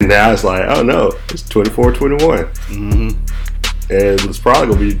now it's like, oh no, it's 24-21. Mm-hmm. And it's probably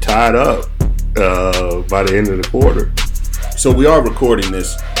going to be tied up by the end of the quarter. So we are recording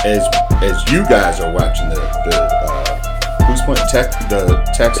this as you guys are watching the who's playing the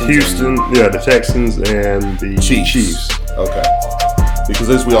Texans, Houston, the Texans and the Chiefs. Okay, because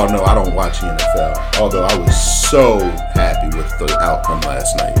as we all know, I don't watch the NFL. Although I was so happy with the outcome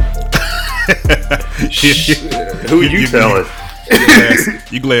last night. Who you telling?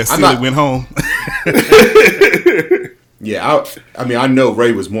 You glad Steely went home? Yeah, I mean, I know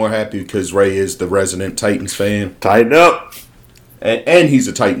Ray was more happy because Ray is the resident Titans fan. Tighten up. And he's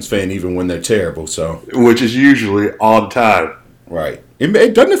a Titans fan even when they're terrible, so. Which is usually all the time. Right.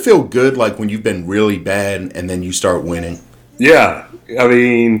 It doesn't feel good like when you've been really bad and then you start winning? Yeah. I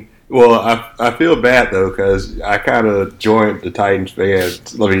mean, well, I feel bad, though, because I kind of joined the Titans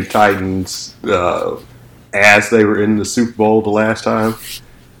Titans as they were in the Super Bowl the last time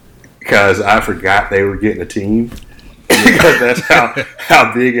because I forgot they were getting a team. That's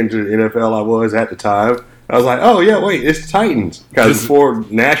how big into the NFL I was at the time. I was like, oh, yeah, wait, it's the Titans. Because before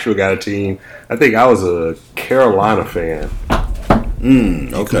Nashville got a team, I think I was a Carolina fan.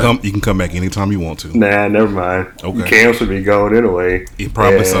 Okay. You can come back anytime you want to. Nah, never mind. Okay. Camps would be going anyway.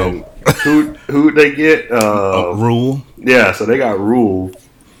 Probably so. Who'd they get? Rule. Yeah, so they got Rule.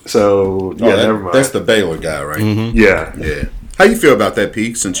 So, never mind. That's the Baylor guy, right? Mm-hmm. Yeah. How you feel about that,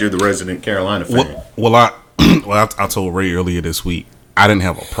 Pete, since you're the resident Carolina fan? Well, I told Ray earlier this week, I didn't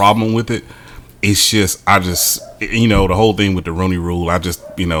have a problem with it. It's just, the whole thing with the Rooney Rule, I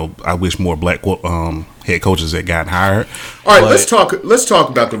wish more black head coaches had gotten hired. All right, let's talk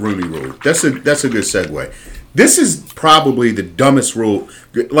about the Rooney Rule. That's a good segue. This is probably the dumbest rule.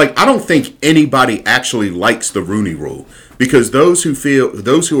 Like, I don't think anybody actually likes the Rooney Rule because those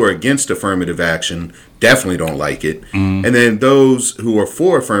who are against affirmative action definitely don't like it, and then those who are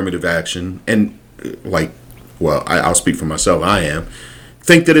for affirmative action and I'll speak for myself. I am.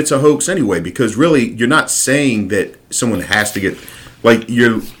 Think that it's a hoax anyway, because really you're not saying that someone has to get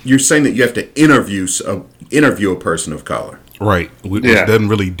you're saying that you have to interview a person of color, right? Which doesn't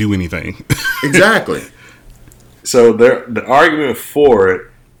really do anything. Exactly. So the argument for it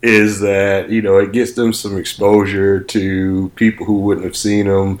is that it gets them some exposure to people who wouldn't have seen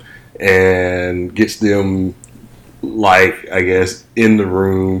them, and gets them I guess in the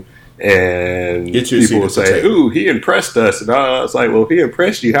room. And people will say, ooh, he impressed us. And I was like, well, if he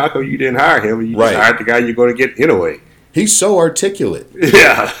impressed you, how come you didn't hire him? You just hired the guy you're going to get anyway. He's so articulate.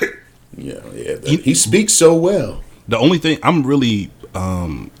 Yeah. He speaks so well. The only thing I'm really,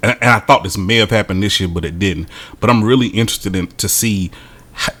 and I thought this may have happened this year, but it didn't. But I'm really interested to see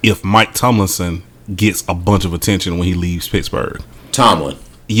if Mike Tomlinson gets a bunch of attention when he leaves Pittsburgh. Tomlin.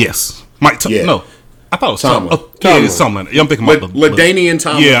 Yes. No. I thought it was Tomlin. Yeah, it's Tomlin. I'm thinking about LaDainian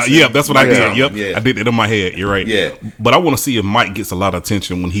Tomlinson. Yeah, that's what I did. Yep, yeah. I did it in my head. You're right. Yeah, but I want to see if Mike gets a lot of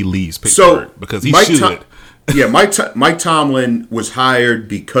attention when he leaves Pittsburgh because he should. Mike Tomlin was hired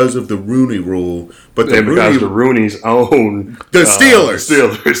because of the Rooney Rule, but the Rooney's own the Steelers.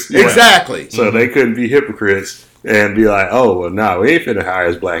 Yeah. Exactly. So they couldn't be hypocrites and be like, "Oh, well, no, we ain't finna hire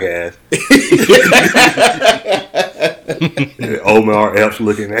his black ass." Omar Epps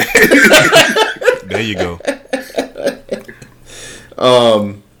looking at it. There you go.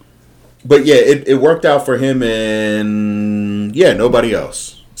 But yeah, it worked out for him and nobody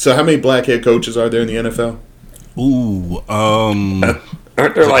else. So how many black head coaches are there in the NFL? Ooh,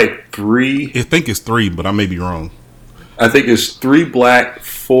 aren't there 3? I think it's 3, but I may be wrong. I think it's 3 black,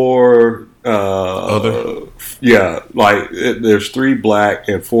 4 other. Yeah, there's 3 black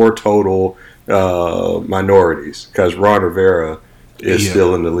and 4 total minorities because Ron Rivera is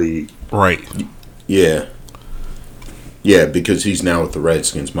still in the league. Right. Yeah. Yeah, because he's now with the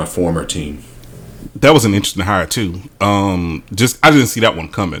Redskins, my former team. That was an interesting hire too. I didn't see that one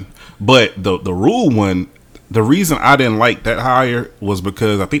coming. But the Rule one, the reason I didn't like that hire was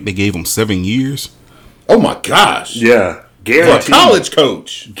because I think they gave him 7 years. Oh my gosh! Yeah, guaranteed. For a college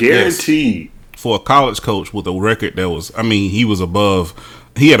coach, guaranteed. Yes. For a college coach with a record that was, he was above.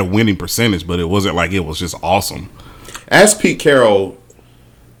 He had a winning percentage, but it wasn't like it was just awesome. Ask Pete Carroll.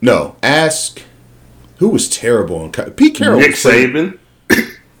 No, ask. Who was terrible? Pete Carroll. Nick Saban.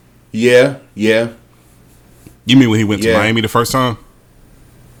 Yeah. You mean when he went to Miami the first time?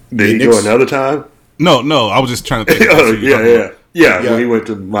 Did he go another time? No. I was just trying to think. Yeah. When he went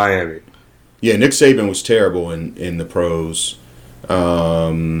to Miami. Yeah, Nick Saban was terrible in the pros.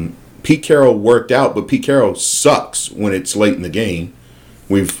 Pete Carroll worked out, but Pete Carroll sucks when it's late in the game.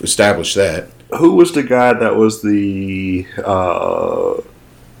 We've established that. Who was the guy that was the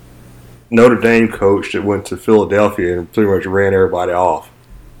Notre Dame coach that went to Philadelphia and pretty much ran everybody off?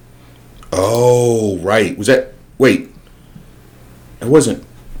 Oh, right. Wait. It wasn't.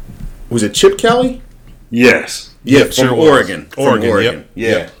 Was it Chip Kelly? Yes. Yeah, Yep, from sure was. Oregon. From Oregon, Yeah.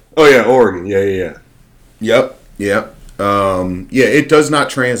 yep. Oh yeah, Oregon. Yeah. Yep. Yep. Yeah, it does not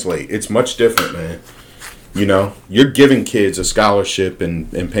translate. It's much different, man. You know, you're giving kids a scholarship and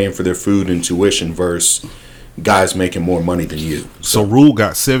paying for their food and tuition versus guys making more money than you. So Rule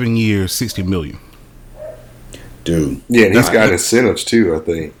got 7 years, $60 million. Dude. Yeah, and he's got incentives too, I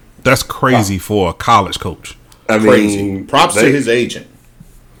think. That's crazy for a college coach. I Crazy. mean, Props to his agent.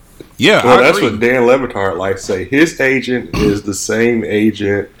 Yeah, Well, I that's agree. what Dan Levitard likes to say. His agent is the same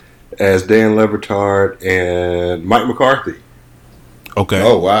agent as Dan Levitard and Mike McCarthy, Okay.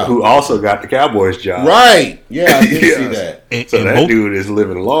 Oh, wow. who also got the Cowboys job. Right. Yeah, I did see Yes. that. And, So and that both, dude is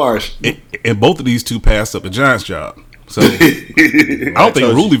living large. and both of these two passed up the Giants job. So I don't think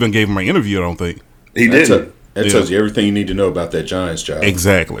tells Rule you. even gave him an interview. I don't think. He That didn't. that Yeah. tells you everything you need to know about that Giants job.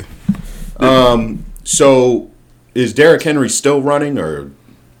 Exactly. So, is Derrick Henry still running, or?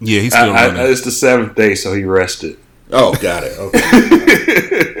 Yeah, he's still running. It's the 7th day, so he rested. Oh, got it.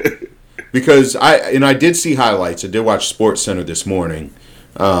 Okay. Because I did see highlights. I did watch Sports Center this morning,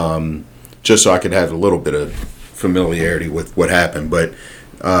 just so I could have a little bit of familiarity with what happened. But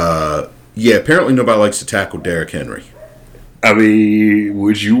yeah, apparently nobody likes to tackle Derrick Henry. I mean,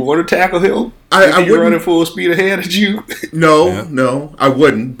 would you want to tackle him? I If he's wouldn't- running full speed ahead at you. No, Yeah. no, I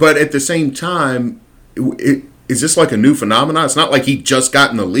wouldn't. But at the same time, is this like a new phenomenon? It's not like he just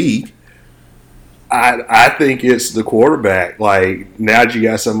got in the league. I think it's the quarterback. Like, now that you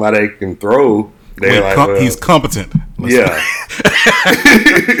got somebody that can throw, they're like, well, He's competent. yeah.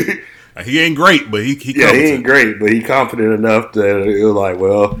 He ain't great, but he Yeah, competent. he ain't great, but he confident enough that it was like,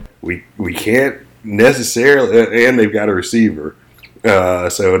 well, we can't necessarily, and they've got a receiver,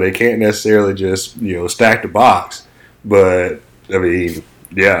 so they can't necessarily just stack the box. But I mean,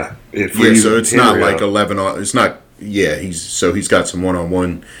 yeah, it Yeah, frees so it's not Henry like up. 11 on. It's not. Yeah, he's got some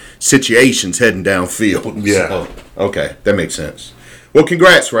one-on-one situations heading downfield. Yeah. So, okay, that makes sense. Well,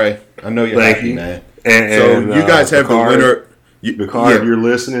 congrats, Ray. I know you're Thank happy, you. man. And, So you guys have Picard, the winner. Picard, if you're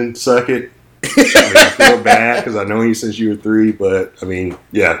listening, suck it. I feel bad because I know you since you were 3, but I mean,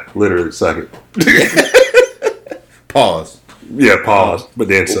 yeah, literally suck it. Pause. Yeah, pause, but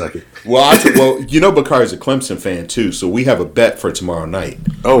then suck it. Well, Bakar's a Clemson fan too, so we have a bet for tomorrow night.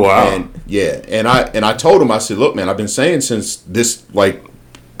 Oh wow! And yeah, and I told him, I said, look, man, I've been saying since this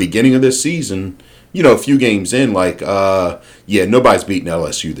beginning of this season, a few games in, nobody's beating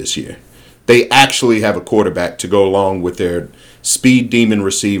LSU this year. They actually have a quarterback to go along with their speed demon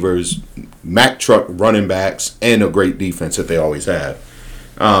receivers, Mack truck running backs, and a great defense that they always have.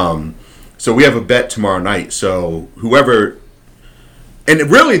 So we have a bet tomorrow night. So whoever, and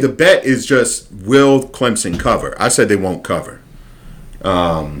really the bet is just, will Clemson cover? I said they won't cover.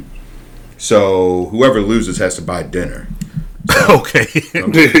 So whoever loses has to buy dinner. Okay.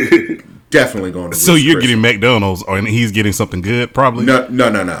 Definitely going to So Ruth's you're Chris. getting McDonald's, and he's getting something good, probably. No.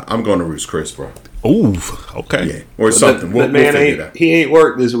 I'm going to Ruth's Chris, bro. Ooh. Okay. Yeah, or something. We'll man figure it out. he ain't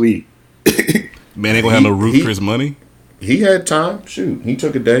worked this week. Man, ain't gonna have no Ruth he- Chris money. He had time. Shoot, he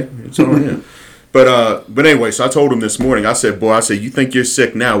took a day. It's on him. But anyway, so I told him this morning. I said, "Boy, you think you're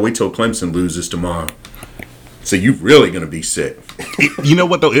sick now? Wait till Clemson loses tomorrow. So you really gonna be sick." You know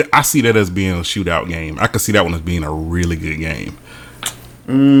what though? I see that as being a shootout game. I could see that one as being a really good game.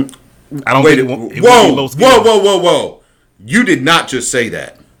 I don't Wait, think it won't be low scoring. whoa! You did not just say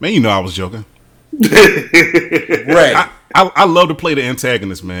that, Man, you know I was joking. Ray. I love to play the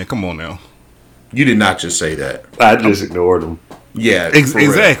antagonist, man. Come on now. You did not just say that. I just ignored him. Yeah, for real.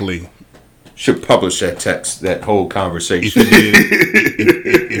 Exactly. Should publish that text, that whole If conversation. you did,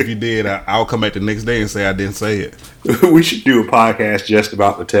 if you did, I'll come back the next day and say I didn't say it. We should do a podcast just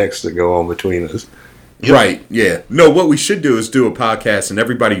about the texts that go on between us. Right, yeah. No, what we should do is do a podcast and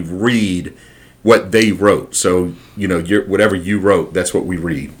everybody read what they wrote. So, whatever you wrote, that's what we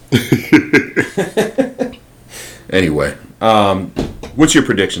read. Anyway, what's your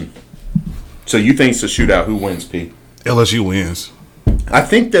prediction? So you think it's a shootout. Who wins, P? LSU wins. I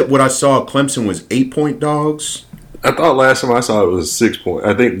think that what I saw, Clemson was 8-point dogs. I thought last time I saw it was 6 point.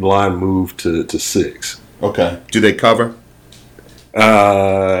 I think the line moved to 6. Okay. Do they cover?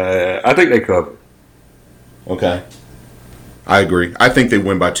 I think they cover. Okay. I agree. I think they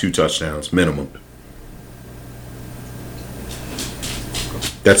win by 2 touchdowns minimum.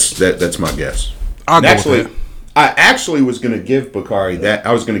 That's my guess. I'll And go actually, with that. I actually was going to give Bakari that.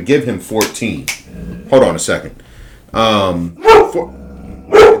 I was going to give him 14. Hold on a second.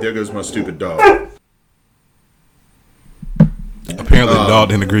 There goes my stupid dog. Apparently, the dog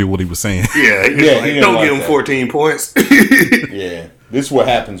didn't agree with what he was saying. Yeah, Yeah, he didn't don't like give him that. 14 points. Yeah. This is what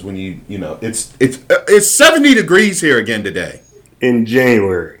happens when it's 70 degrees here again today. In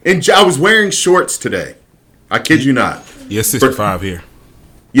January. I was wearing shorts today. I kid you not. Yeah, 65 here.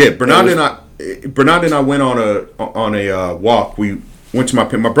 Yeah, Bernard and I went on a walk. We went to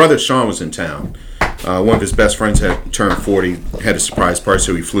my brother Sean was in town. One of his best friends had turned 40, had a surprise party,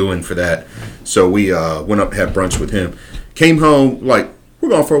 so he flew in for that. So we went up, had brunch with him. Came home, like, we're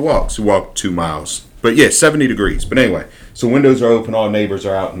going for a walk. So we walked 2 miles. But yeah, 70 degrees. But anyway, so windows are open, all neighbors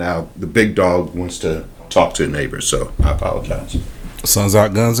are out now. The big dog wants to talk to the neighbors, so I apologize. Sun's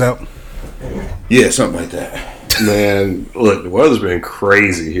out, guns out? Yeah, something like that. Man, look, the weather's been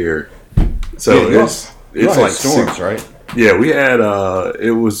crazy here. So it's like storms, right? Yeah, we had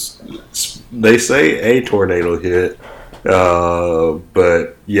they say a tornado hit,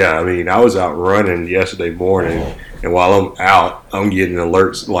 but yeah, I mean, I was out running yesterday morning, and while I'm out, I'm getting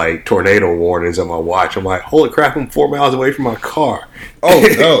alerts like tornado warnings on my watch. I'm like, holy crap, I'm 4 miles away from my car. Oh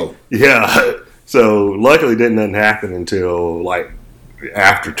no! Yeah, so luckily didn't nothing happen until like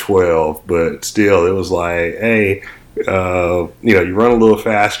after 12, but still, it was like, hey, you run a little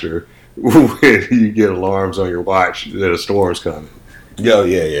faster when you get alarms on your watch that a storm's coming. Yeah.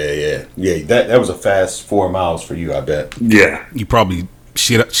 That was a fast 4 miles for you, I bet. Yeah, You probably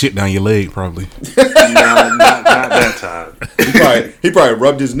shit down your leg, probably. not that time. He probably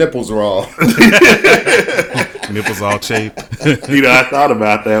rubbed his nipples raw. Nipples all chafed. I thought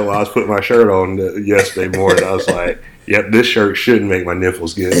about that while I was putting my shirt on yesterday morning. I was like, yep, this shirt shouldn't make my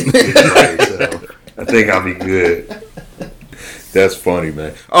nipples get right, so I think I'll be good. That's funny,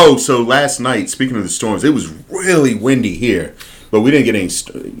 man. Oh, so last night, speaking of the storms, it was really windy here, but we didn't get any,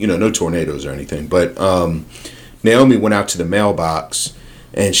 no tornadoes or anything. But Naomi went out to the mailbox,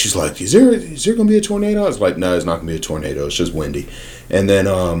 and she's like, "Is there going to be a tornado?" I was like, "No, it's not going to be a tornado. It's just windy." And then,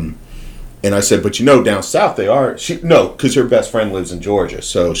 and I said, "But down south they are." Because her best friend lives in Georgia,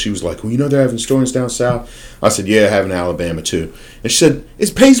 so she was like, "Well, they're having storms down south." I said, "Yeah, having Alabama too." And she said, "Is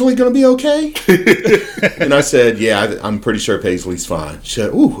Paisley going to be okay?" And I said, "Yeah, I'm pretty sure Paisley's fine." She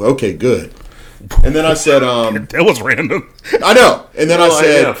said, "Ooh, okay, good." And then I said, That was random. I know. And then I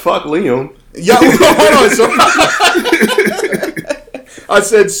said, yeah, fuck Liam. Yeah, hold on. So I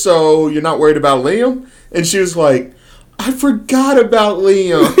said, "So you're not worried about Liam?" And she was like, "I forgot about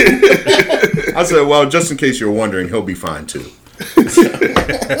Liam." I said, "Well, just in case you're wondering, he'll be fine too."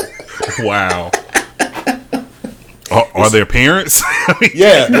 Wow. Are there parents?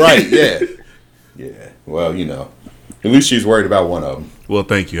 Yeah, right, yeah. Yeah, well, at least she's worried about one of them. Well,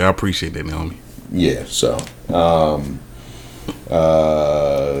 thank you. I appreciate that, Naomi. Yeah, so, and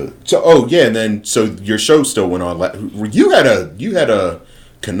then, so your show still went on. You had a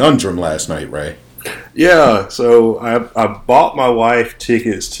conundrum last night, right? Yeah, so I bought my wife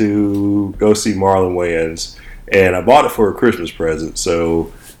tickets to go see Marlon Wayans, and I bought it for a Christmas present.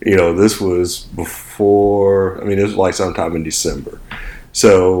 So, this was this was like sometime in December.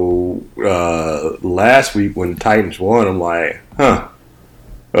 So, last week when the Titans won, I'm like, huh,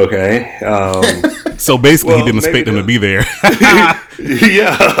 okay. So basically, he didn't expect them to be there.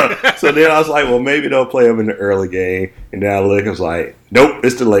 Yeah. So then I was like, well, maybe they'll play them in the early game. And then I look, I was like, nope,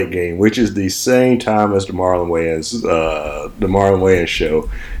 it's the late game, which is the same time as the Marlon Wayans show.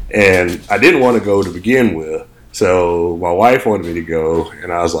 And I didn't want to go to begin with. So my wife wanted me to go,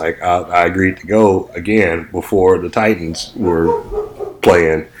 and I was like, I agreed to go again before the Titans were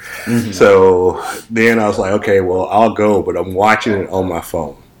playing. Mm-hmm. So then I was like, okay, well, I'll go, but I'm watching it on my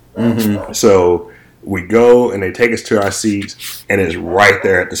phone. Mm-hmm. So we go, and they take us to our seats, and it's right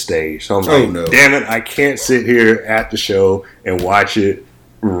there at the stage. So I'm like, no. Damn it, I can't sit here at the show and watch it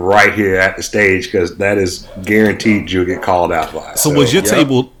right here at the stage, because that is guaranteed you'll get called out by. So was your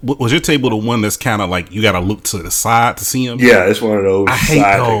table the one that's kind of like you got to look to the side to see him? Yeah, it's one of those. I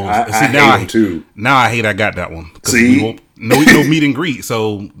hate those. I hate them too. Now I got that one. See, no meet and greet.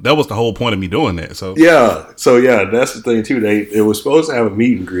 So that was the whole point of me doing that. So yeah, that's the thing too. It was supposed to have a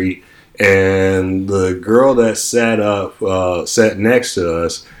meet and greet, and the girl that sat next to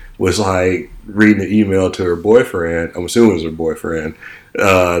us was like reading an email to her boyfriend. I'm assuming it was her boyfriend.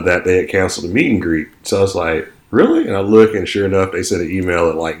 That they had canceled the meet and greet. So I was like, really? And I look, and sure enough, they sent an email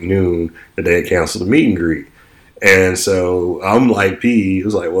at like noon that they had canceled the meet and greet. And so I'm like, it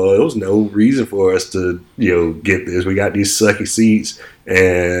was like, well, there was no reason for us to, get this. We got these sucky seats,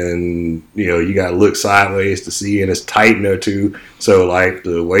 and, you got to look sideways to see, and it's tight in there too. So like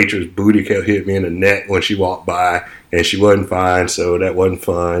the waitress booty kept hitting me in the neck when she walked by, and she wasn't fine, so that wasn't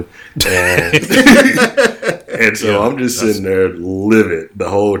fun. And, and so I'm just sitting there livid the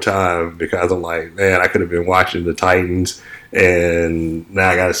whole time, because I'm like, man, I could have been watching the Titans, and now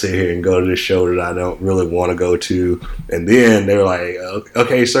I got to sit here and go to this show that I don't really want to go to. And then they're like,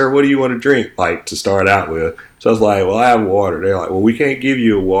 okay, sir, what do you want to drink? Like, to start out with. So I was like, well, I have water. They're like, well, we can't give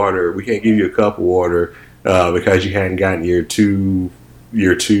you a water. We can't give you a cup of water because you hadn't gotten your two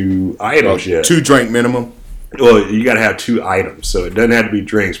items yet. 2 drink minimum. Well, you got to have 2 items. So it doesn't have to be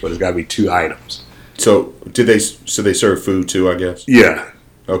drinks, but it's got to be 2 items. So they serve food too, I guess? Yeah.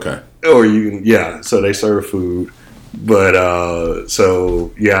 Okay. Or so they serve food. But I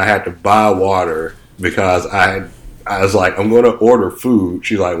had to buy water because I was like, I'm going to order food.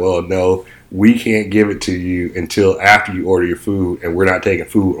 She's like, well, no, we can't give it to you until after you order your food, and we're not taking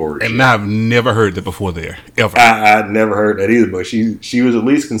food orders. And I've never heard that before there, ever. I'd never heard that either, but she was at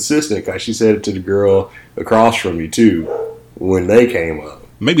least consistent because she said it to the girl across from me too when they came up.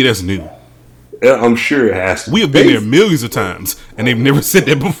 Maybe that's new. I'm sure it has to. We have been there millions of times, and they've never said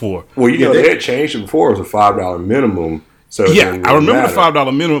that before. Well, they had changed it before. It was a $5 minimum. So yeah, I remember the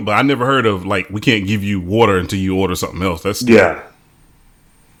 $5 minimum, but I never heard of, like, we can't give you water until you order something else. That's yeah.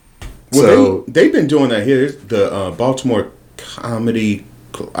 Well, So they've been doing that here. The Baltimore Comedy,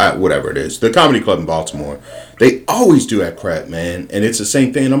 whatever it is, the comedy club in Baltimore. They always do that crap, man, and it's the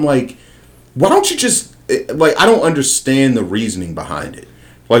same thing. I'm like, why don't you just like? I don't understand the reasoning behind it.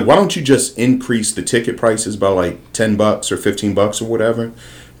 Like, why don't you just increase the ticket prices by like $10 or $15 or whatever?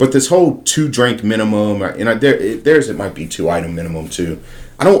 But this whole 2 drink minimum, and theirs it might be 2 item minimum too.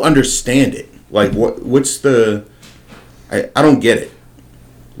 I don't understand it. Like, what's the? I don't get it.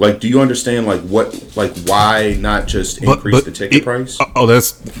 Like, do you understand why not just increase the ticket price?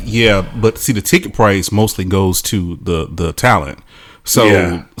 But see, the ticket price mostly goes to the talent. So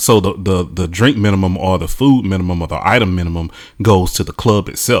the drink minimum or the food minimum or the item minimum goes to the club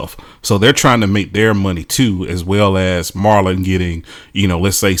itself. So they're trying to make their money too, as well as Marlon getting,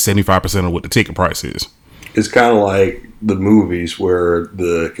 let's say 75% of what the ticket price is. It's kind of like the movies where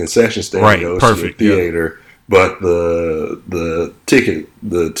the concession stand goes to the theater, but the ticket,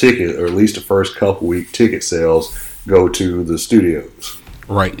 or at least the first couple week ticket sales go to the studios.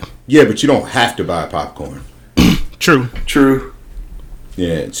 Right. Yeah, but you don't have to buy popcorn. True.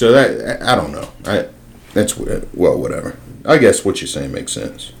 Yeah, so that I don't know. Whatever. I guess what you're saying makes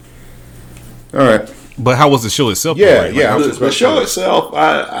sense. All right. But how was the show itself? Yeah. The show itself,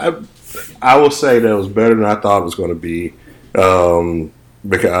 I will say that it was better than I thought it was going to be,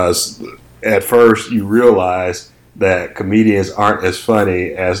 because at first you realize that comedians aren't as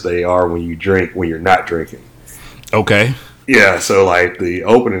funny as they are when you're not drinking. Okay. Yeah. So like the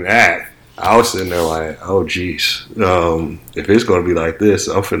opening act, I was sitting there like, oh, geez. If it's going to be like this,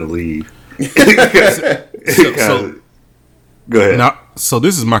 I'm finna leave. So, go ahead. Now, so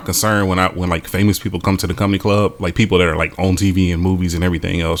this is my concern when like famous people come to the comedy club, like people that are like on TV and movies and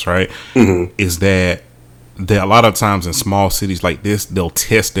everything else, right? Mm-hmm. Is that a lot of times in small cities like this, they'll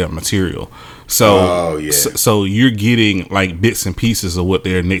test their material. So, so you're getting like bits and pieces of what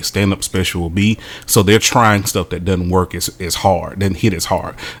their next stand-up special will be. So they're trying stuff that doesn't work as hard, doesn't hit as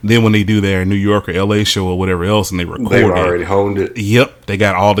hard. Then when they do their New York or LA show or whatever else, and they record they've already honed it. Yep, they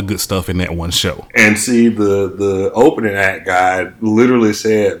got all the good stuff in that one show. And see, the opening act guy literally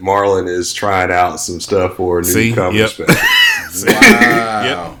said Marlon is trying out some stuff for a new comedy special.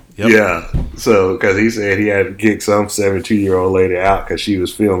 Wow. Yep. Yeah, so because he said he had to kick some 72-year-old lady out because she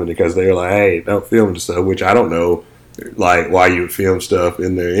was filming it, because they were like, hey, don't film the stuff, which I don't know like why you would film stuff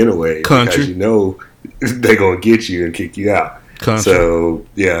in there anyway. Country. Because they're going to get you and kick you out. Country. So,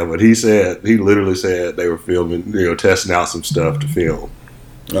 yeah, but he literally said they were filming, testing out some stuff to film.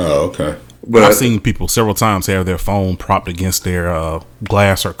 Oh, okay. But I've seen people several times have their phone propped against their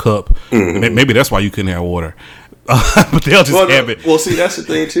glass or cup. Mm-hmm. Maybe that's why you couldn't have water. But they'll just have it. Well, see, that's the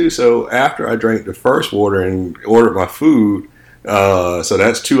thing too. So after I drank the first water and ordered my food, so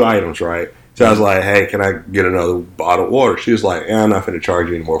that's 2 items, right? So I was like, "Hey, can I get another bottle of water?" She was like, I'm not going to charge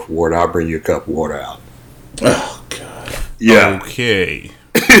you anymore for water. I'll bring you a cup of water out. Oh God. Yeah. Okay.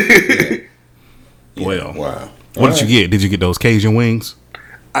 Well, wow. What did you get? Did you get those Cajun wings?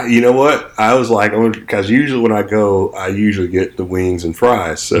 You know what? I was like, because usually when I go, I usually get the wings and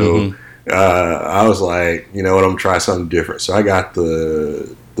fries. So. Mm-hmm. I was like, you know what, I'm going to try something different. So I got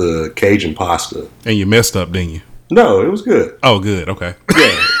the Cajun pasta. And you messed up, didn't you? No, it was good. Oh, good. Okay.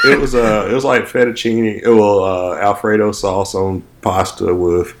 Yeah, it was like fettuccine, Alfredo sauce on pasta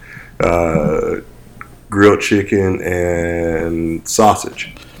with grilled chicken and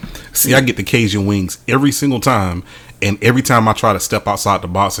sausage. See, I get the Cajun wings every single time. And every time I try to step outside the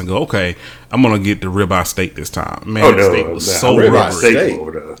box and go, okay, I'm going to get the ribeye steak this time. Man, the steak was so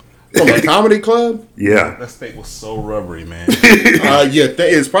rubbery. From a comedy club? Yeah. That steak was so rubbery, man.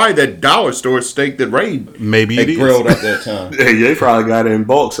 It's probably that dollar store steak that Ray Maybe had it is. grilled up that time. Hey, they probably got it in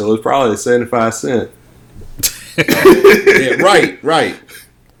bulk, so it's probably 75 cents. Yeah, right.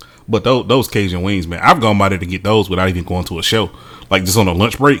 But those Cajun wings, man, I've gone by there to get those without even going to a show. Like just on a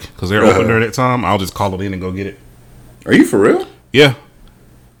lunch break, because they're open during that time. I'll just call it in and go get it. Are you for real? Yeah.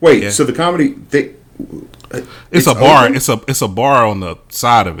 Wait, Yeah. so the comedy It's a bar. open? It's a bar on the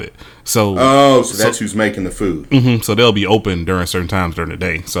side of it. So so that's who's making the food. so they'll be open during certain times during the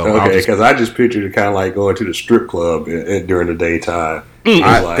day. So I'll Okay, just, because I just pictured it kind of like going to the strip club during the daytime.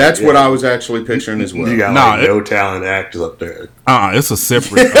 That's what I was actually picturing as well. You got Nah, no talent actors up there. it's a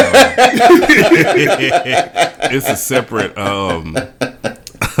separate. It's a separate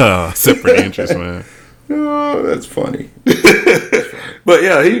separate interest, man. Oh, that's funny. But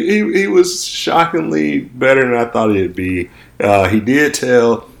yeah, he was shockingly better than I thought he'd be.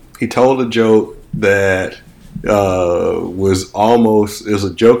 He told a joke that was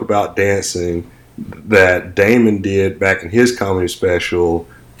a joke about dancing that Damon did back in his comedy special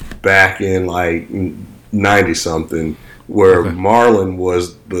back in like 90 something, where Marlon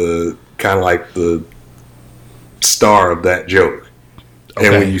was the kind of like the star of that joke. Okay.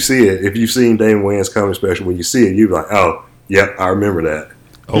 And when you see it, if you've seen Damon Wayans' comedy special, when you see it, you're like, oh, yep, I remember that.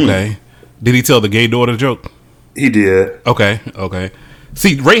 Okay. Did he tell the gay daughter joke? He did. Okay.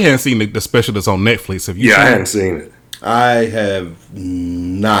 See, Ray hadn't seen the special that's on Netflix. Have you Yeah, I seen hadn't it? seen it. I have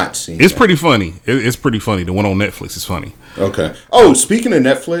not seen It's that. pretty funny. It's pretty funny. The one on Netflix is funny. Okay. Oh, speaking of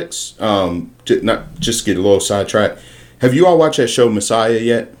Netflix, not just get a little sidetracked. Have you all watched that show Messiah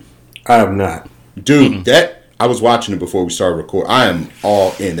yet? I have not. Dude, that I was watching it before we started recording. I am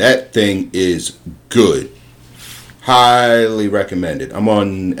all in. That thing is good. Highly recommended. I'm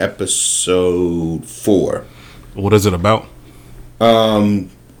on episode 4. What is it about?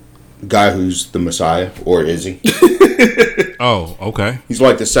 Guy who's the Messiah, or is he? Oh, okay. He's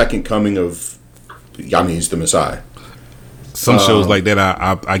like the second coming of. I mean, he's the Messiah. Some shows like that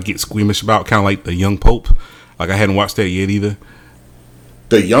I get squeamish about, kind of like the Young Pope. Like I hadn't watched that yet either.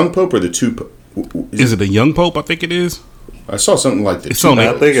 The young pope or the two pope? Is it the Young Pope? I think it is. I saw something like the It's two on I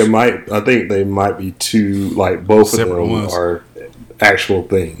popes. think it might. I think they might be two. Like both Separate of them ones. are actual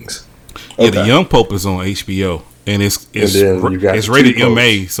things. Yeah, the Okay. Young Pope is on HBO, and it's then you got it's the rated two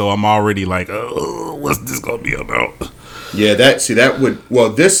popes. MA. So I'm already like, oh, what's this gonna be about? Yeah, that would. Well,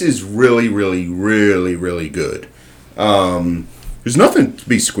 this is really, really, really, really good. There's nothing to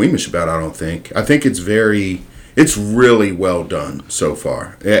be squeamish about. I don't think. I think it's really well done so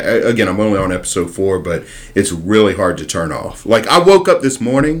far. Again, I'm only on episode 4, but it's really hard to turn off. Like I woke up this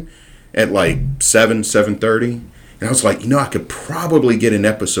morning at like 7:30, and I was like, I could probably get an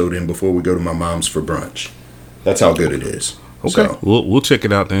episode in before we go to my mom's for brunch. That's how good it is. Okay, So, we'll check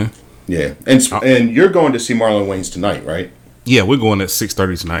it out then. yeah, and you're going to see Marlon Wayans tonight, right? Yeah, we're going at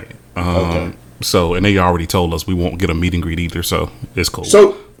 6:30 tonight. Okay. So, and they already told us we won't get a meet and greet either, so it's cool.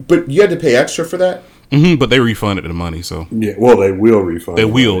 So, but you had to pay extra for that. But they refunded the money, so Yeah. Well, they will refund. they the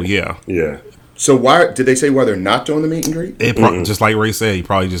will. money. Yeah, Yeah. So why did they say why they're not doing the meet and greet? just like Ray said, he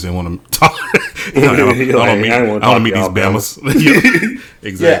probably just didn't want to talk. I He like, don't I want wanna to meet these talk to y'all, Bamas. Yeah,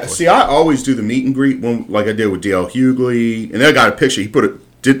 exactly. Yeah. See, I always do the meet and greet when, like I did with DL Hughley, and then I got a picture. He put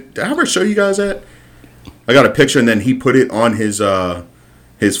it. Did I ever show you guys that? I got a picture, and then he put it on his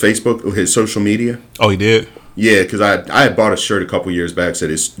Facebook, his social media. Oh, he did. Yeah, because I had bought a shirt a couple years back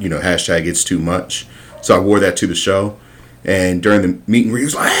said it's hashtag it's too much, so I wore that to the show, and during the meet and greet he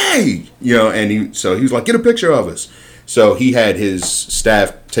was like, hey, and he was like, get a picture of us. So he had his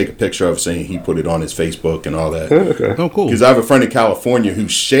staff take a picture of us, and he put it on his Facebook and all that. Okay. Oh, cool. Because I have a friend in California who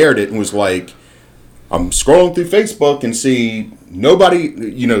shared it and was like, I'm scrolling through Facebook and see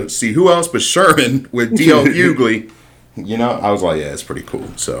nobody, see who else but Sherman with DL Hughley. I was like, yeah, it's pretty cool.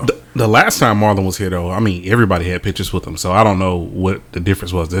 So The last time Marlon was here, though, I mean, everybody had pictures with him, so I don't know what the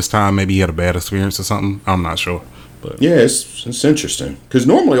difference was this time. Maybe he had a bad experience or something. I'm not sure. But yeah, it's interesting. Because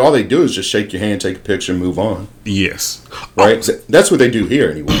normally all they do is just shake your hand, take a picture, and move on. yes. Right? That's what they do here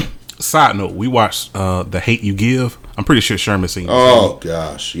anyway. Side note, we watched The Hate You Give. I'm pretty sure Sherman's seen it. Oh,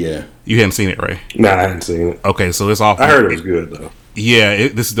 gosh, yeah. You hadn't seen it, Ray? Nah, I hadn't seen it. Okay, so it's off. I heard it was good though. Yeah,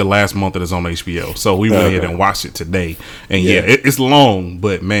 this is the last month that it's on HBO. So we went ahead and watched it today. And yeah, Yeah. it's long,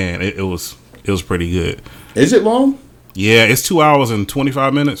 but man, it was pretty good. Is it long? Yeah, it's 2 hours and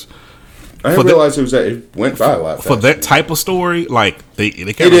 25 minutes. I didn't realize it went by a lot faster. For that type of story, like they kind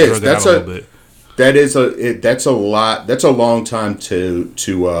It of is. drug it That's out a little bit. that's a lot. That's a long time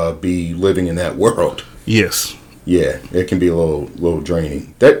to be living in that world. Yes. Yeah, it can be a little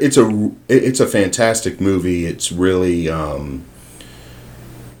draining. It's a fantastic movie. It's really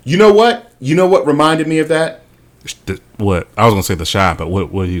You know what? You know what reminded me of that? What I was gonna say the Shy, but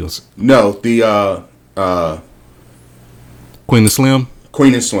what are you gonna say? No, the Queen and Slim.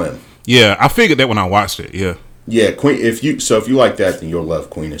 Queen and Slim. Yeah, I figured that when I watched it. Yeah. Yeah, Queen. If you like that, then you'll love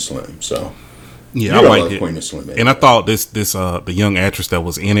Queen and Slim. So yeah, I liked it. Queen and Slim, and I thought this the young actress that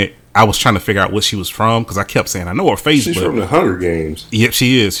was in it. I was trying to figure out what she was from because I kept saying I know her face. She's from the Hunger Games. Yep,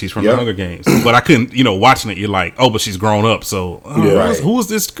 she is. She's from the Hunger Games. But I couldn't, watching it, you're like, oh, but she's grown up. So who is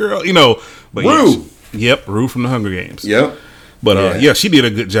this girl? But Rue. Yep, Rue from the Hunger Games. Yep. But she did a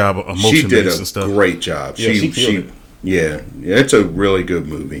good job of motion She did and stuff. Great job. Yeah, Yeah, it's a really good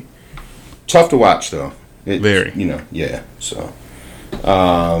movie. Tough to watch though. Very. So.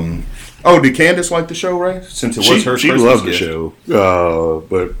 Did Candace like the show, Ray? Since it was her she Christmas loved the gift. show,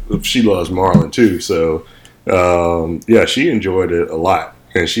 but she loves Marlon too. So, she enjoyed it a lot,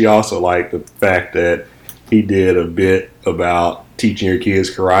 and she also liked the fact that he did a bit about teaching your kids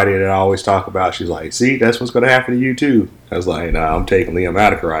karate that I always talk about. She's like, "See, that's what's going to happen to you too." I was like, "Nah, I'm taking Liam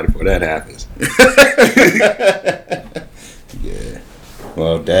out of karate before that happens." Yeah.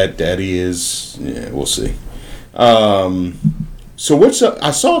 Well, Daddy is. Yeah, we'll see. So what's up?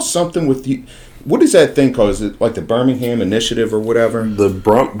 I saw something with you. What is that thing called? Is it like the Birmingham Initiative or whatever? The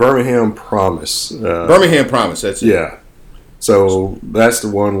Birmingham Promise. Birmingham Promise. That's it. Yeah. So that's the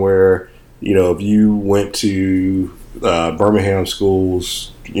one where if you went to Birmingham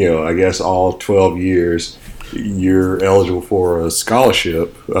schools, I guess all 12 years, you're eligible for a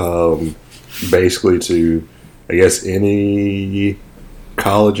scholarship, basically to, I guess, any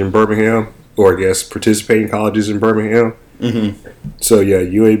college in Birmingham, or I guess participating colleges in Birmingham. Mm-hmm. So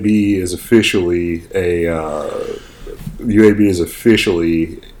UAB is officially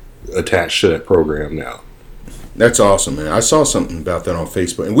attached to that program now. That's awesome, man. I saw something about that on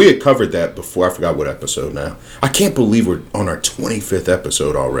Facebook, and we had covered that before. I forgot what episode now. I can't believe we're on our 25th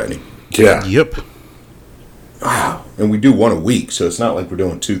episode already. Yeah. Yep. Wow. And we do one a week, so it's not like we're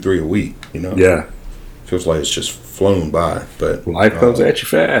doing 2-3 a week, Yeah. Feels like it's just flown by, but Life comes at you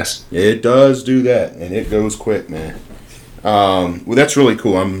fast. It does do that, and it goes quick, man. Well, that's really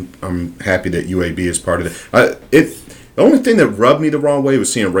cool. I'm happy that UAB is part of it. The only thing that rubbed me the wrong way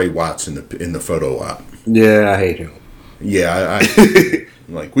was seeing Ray Watts in the photo op. Yeah, I hate him. Yeah, I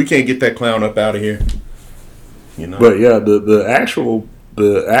like, we can't get that clown up out of here. But yeah, the actual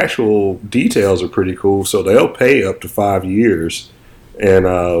details are pretty cool. So they'll pay up to 5 years, and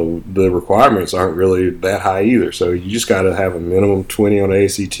the requirements aren't really that high either. So you just got to have a minimum 20 on the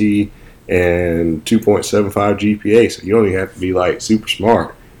ACT and 2.75 GPA. So you don't even have to be like super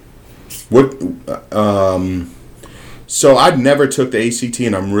smart. So I never took the ACT,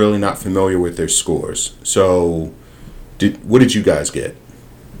 and I'm really not familiar with their scores. So, what did you guys get?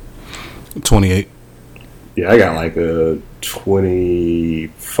 28. Yeah, I got like a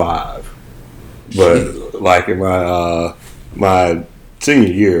 25. But like in my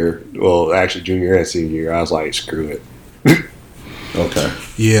senior year, well, actually junior and senior year, I was like, screw it. Okay.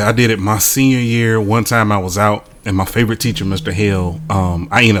 Yeah, I did it my senior year. One time I was out, and my favorite teacher, Mr. Hale,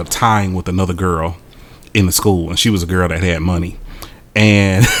 I ended up tying with another girl in the school, and she was a girl that had money.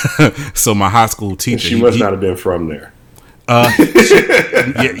 And so my high school teacher, she must not have been from there.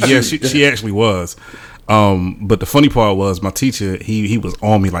 She actually was. But the funny part was my teacher, he was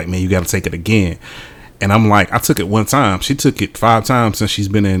on me like, man, you got to take it again. And I'm like, I took it one time. She took it 5 times since she's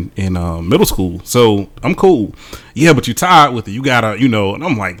been in middle school. So I'm cool. Yeah, but you tied with it. You gotta, and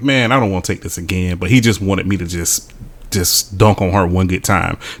I'm like, man, I don't want to take this again. But he just wanted me to just dunk on her one good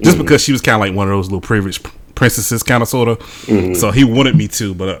time. Just because she was kind of like one of those little privileged princesses, kind of, sort of. Mm-hmm. So he wanted me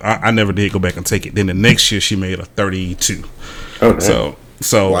to, but I never did go back and take it. Then the next year she made a 32. Okay.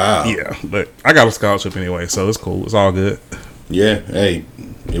 So wow. Yeah, but I got a scholarship anyway, so it's cool. It's all good. Yeah, hey,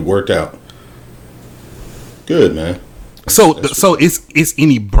 it worked out. Good, man. So it's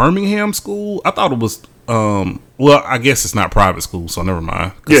any Birmingham school? I thought it was. Well, I guess it's not private school, so never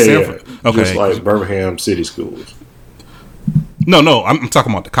mind. Yeah. Okay, just like Birmingham city schools. No, I'm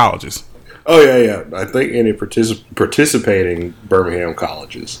talking about the colleges. Oh yeah. I think any participating Birmingham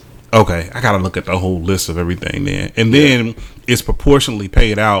colleges. Okay, I gotta look at the whole list of everything then, and then it's proportionally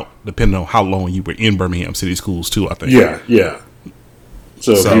paid out depending on how long you were in Birmingham city schools too. I think. Yeah.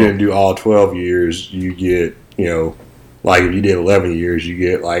 So if you didn't do all 12 years, you get, like if you did 11 years, you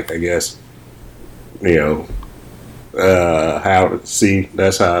get like, I guess, that's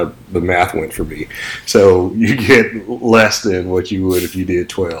how the math went for me. So you get less than what you would if you did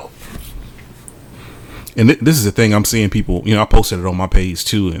 12. And this is the thing I'm seeing people, I posted it on my page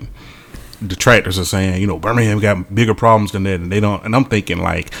too, and detractors are saying, Birmingham got bigger problems than that, and they don't. And I'm thinking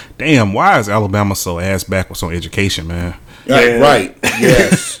like, damn, why is Alabama so ass backwards on education, man? Right.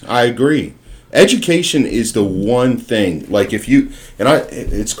 Yes. I agree. Education is the one thing. Like if you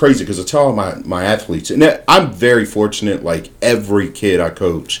it's crazy because I tell all my athletes, and I'm very fortunate. Like every kid I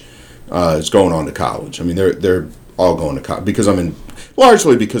coach is going on to college. I mean, they're all going to college because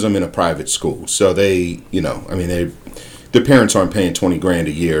largely because I'm in a private school. So they, their parents aren't paying $20,000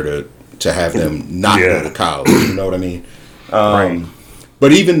 a year to have them not go to college. You know what I mean? Right.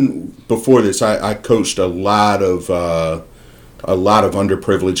 But even before this, I coached a lot of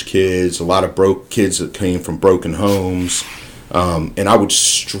underprivileged kids, a lot of broke kids that came from broken homes, and I would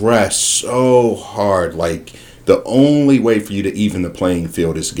stress so hard, like the only way for you to even the playing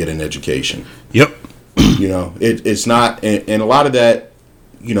field is to get an education. Yep. It's not, and a lot of that,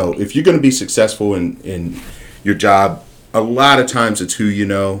 if you're going to be successful in your job, a lot of times it's who you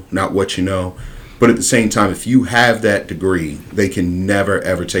know, not what you know. But at the same time, if you have that degree, they can never,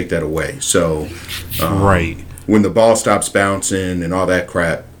 ever take that away. So, right. When the ball stops bouncing and all that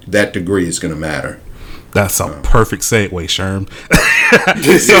crap, that degree is going to matter. That's a perfect segue, Sherm.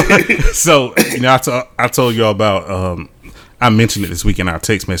 so I told you all about, I mentioned it this week in our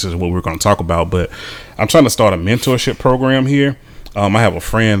text message of what we're going to talk about, but I'm trying to start a mentorship program here. I have a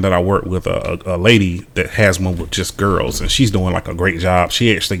friend that I work with, a lady that has one with just girls, and she's doing like a great job.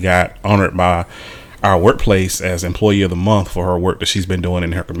 She actually got honored by our workplace as Employee of the Month for her work that she's been doing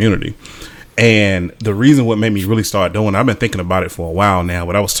in her community. And the reason what made me really start doing, I've been thinking about it for a while now,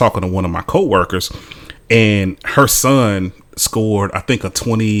 but I was talking to one of my coworkers, and her son scored, I think, a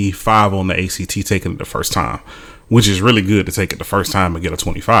 25 on the ACT taking it the first time, which is really good to take it the first time and get a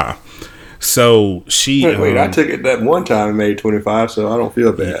 25. So she wait, I took it that one time and made 25, so I don't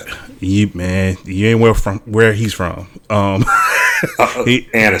feel bad. You ain't where he's from.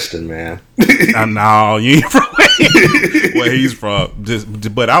 Anniston, man. No, you ain't from where he's from.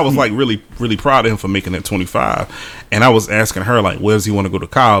 But I was like really, really proud of him for making that 25. And I was asking her, like, where does he want to go to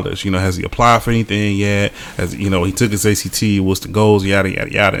college? Has he applied for anything yet? He took his ACT, what's the goals, yada,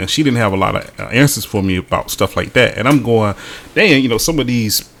 yada, yada. And she didn't have a lot of answers for me about stuff like that. And I'm going, dang, some of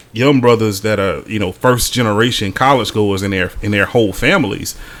these young brothers that are, first generation college goers in their whole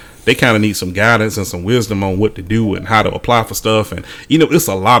families, they kind of need some guidance and some wisdom on what to do and how to apply for stuff. And, it's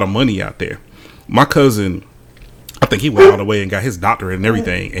a lot of money out there. My cousin, I think he went all the way and got his doctorate and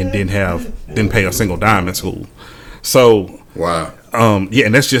everything and didn't pay a single dime in school. So, wow.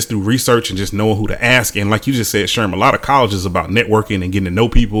 And that's just through research and just knowing who to ask. And like you just said, Sherm, a lot of college is about networking and getting to know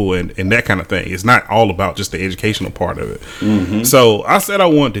people and that kind of thing. It's not all about just the educational part of it. Mm-hmm. So I said I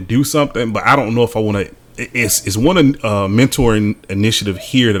wanted to do something, but I don't know if I want to. It's one mentoring initiative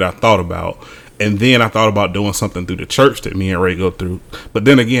here that I thought about. And then I thought about doing something through the church that me and Ray go through. But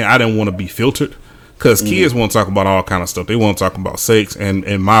then again, I didn't want to be filtered. Because kids want to talk about all kind of stuff. They want to talk about sex,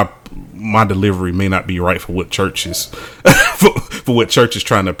 and my delivery may not be right for what church is for what church is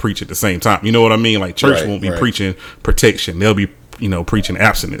trying to preach at the same time. You know what I mean? Like church won't be preaching protection. They'll be preaching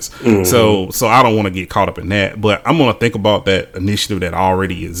abstinence. Mm-hmm. So I don't want to get caught up in that. But I'm going to think about that initiative that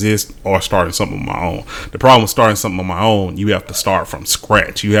already exists or starting something on my own. The problem with starting something on my own, you have to start from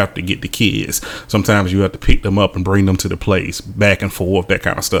scratch. You have to get the kids. Sometimes you have to pick them up and bring them to the place, back and forth, that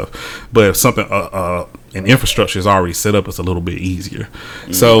kind of stuff. But if something an infrastructure is already set up, it's a little bit easier.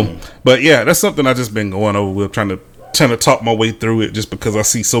 Mm-hmm. So, but yeah, that's something I've just been going over with, trying to talk my way through it, just because I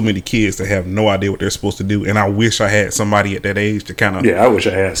see so many kids that have no idea what they're supposed to do, and I wish I had somebody at that age to kind of. Yeah, I wish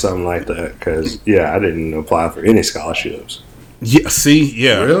I had something like that, because I didn't apply for any scholarships. Yeah, see,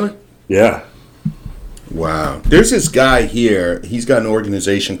 yeah, really, yeah. Wow, there's this guy here. He's got an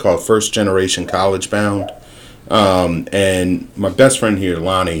organization called First Generation College Bound, and my best friend here,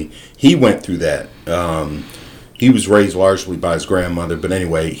 Lonnie, he went through that. He was raised largely by his grandmother, but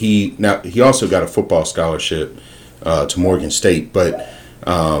anyway, he also got a football scholarship to Morgan State, but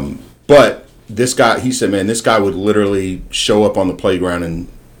this guy, he said, man, this guy would literally show up on the playground, and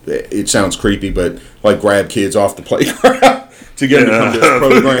it sounds creepy, but like grab kids off the playground to get them to come to this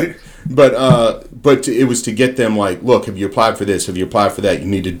program. But it was to get them like, look, have you applied for this? Have you applied for that? You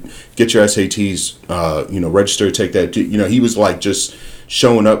need to get your SATs, register, take that. He was like just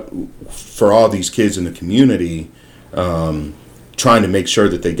showing up for all these kids in the community, trying to make sure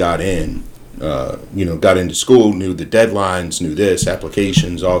that they got in. Got into school, knew the deadlines, knew this,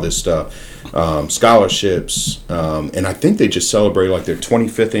 applications, all this stuff, scholarships, and I think they just celebrate like their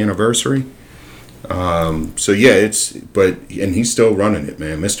 25th anniversary. And he's still running it,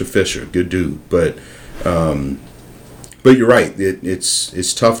 man. Mr. Fisher, good dude, but you're right.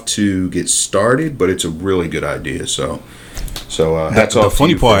 It's tough to get started, but it's a really good idea. So hats off to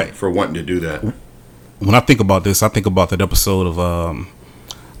you for wanting to do that. When I think about this, I think about that episode of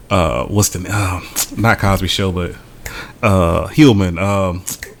what's the not Cosby Show, but Hillman,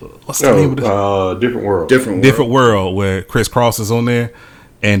 what's the name of the Different World. Different World, where Chris Cross is on there,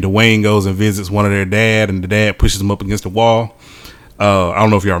 and Dwayne goes and visits one of their dad, and the dad pushes him up against the wall. I don't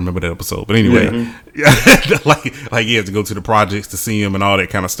know if y'all remember that episode, but anyway, like he has to go to the projects to see him and all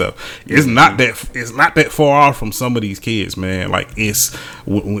that kind of stuff. It's not that far off from some of these kids, man. Like it's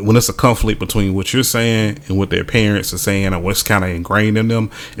when it's a conflict between what you're saying and what their parents are saying and what's kind of ingrained in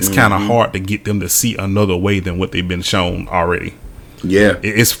them. It's kind of hard to get them to see another way than what they've been shown already. Yeah,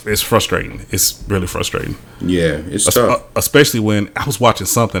 it's frustrating. It's really frustrating. Yeah, it's tough, especially when I was watching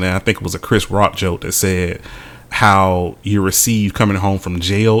something and I think it was a Chris Rock joke that said how you receive coming home from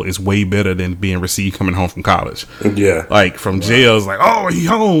jail is way better than being received coming home from college. Yeah. Like from jail, it's like, oh, he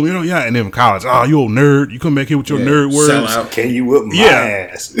home, yeah. And then from college, oh, you old nerd. You come back here with your nerd words. Sell out. Can you whip my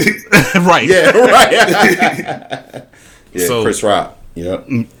ass? Right. Yeah, right. Yeah, so, Chris Rock. Yep.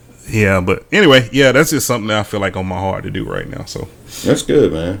 Yeah, but anyway, that's just something that I feel like on my heart to do right now. So that's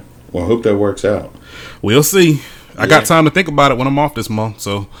good, man. Well, I hope that works out. We'll see. I got time to think about it when I'm off this month,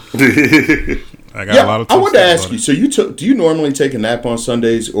 so I got a lot of time. I wanted to ask you, so do you normally take a nap on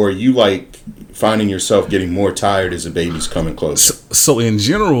Sundays, or are you like finding yourself getting more tired as the baby's coming closer? So in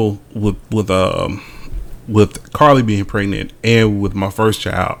general, with Carly being pregnant and with my first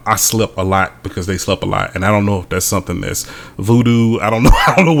child, I slept a lot because they slept a lot, and I don't know if that's something that's voodoo. I don't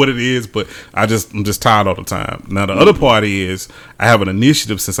know what it is, but I'm just tired all the time. Now the other part is I have an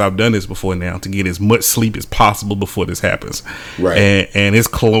initiative since I've done this before now to get as much sleep as possible before this happens. Right, and it's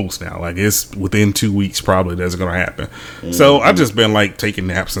close now. Like it's within 2 weeks probably that's going to happen. So I've just been like taking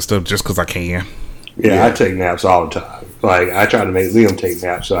naps and stuff just because I can. Yeah, I take naps all the time. Like I try to make Liam take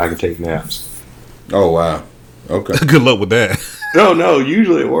naps so I can take naps. Oh, wow. Okay. Good luck with that. No,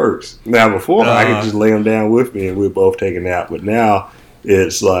 usually it works. Now, before, I could just lay him down with me and we'd both take a nap. But now,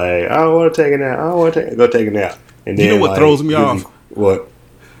 it's like, I don't want to take a nap. Go take a nap. And then, you know what throws me off? What?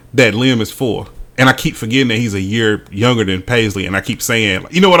 That Liam is 4. And I keep forgetting that he's a year younger than Paisley. And I keep saying,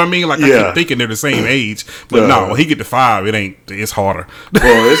 you know what I mean? Like, I keep thinking they're the same age. But no, when he get to 5, it's harder.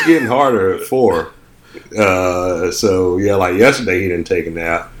 Well, it's getting harder at 4. So, yeah, like yesterday he didn't take a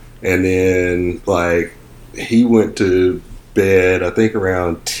nap. And then, like, he went to bed, I think,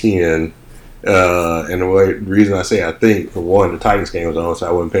 around 10. And the reason I say I think, for one, the Titans game was on, so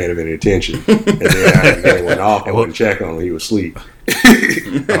I wasn't paying him any attention. And then I went off. I went to check on him. He was asleep.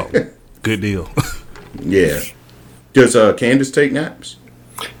 Oh, good deal. Yeah. Does Candace take naps?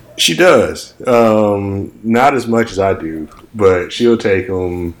 She does. Not as much as I do, but she'll take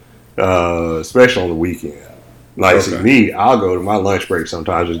them, especially on the weekend. Like, see, me, I'll go to my lunch break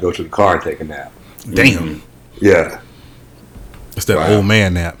sometimes, just go to the car and take a nap. Damn. Yeah. It's that old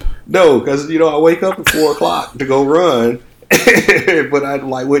man nap. No, because, I wake up at 4 o'clock to go run, but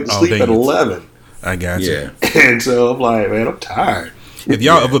I went to sleep at 11. I got you. Yeah. And so I'm like, man, I'm tired. Have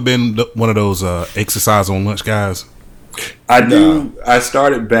y'all ever been one of those exercise on lunch guys? I do. I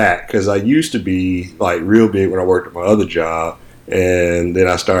started back because I used to be like real big when I worked at my other job. And then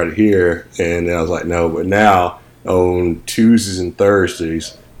I started here, and then I was like, no. But now, on Tuesdays and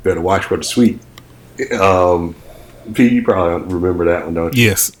Thursdays, better watch for the sweet. Pete, you probably remember that one, don't you?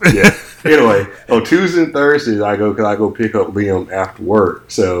 Yes. Yeah. Anyway, on Tuesdays and Thursdays, I go pick up Liam after work.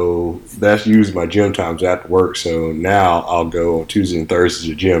 So that's usually my gym times after work. So now I'll go on Tuesdays and Thursdays to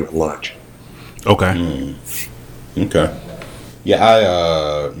the gym at lunch. Okay. Okay.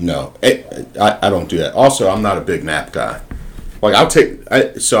 Yeah, no. I don't do that. Also, I'm not a big nap guy. Like, I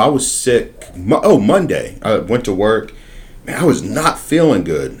was sick. Monday. I went to work. Man, I was not feeling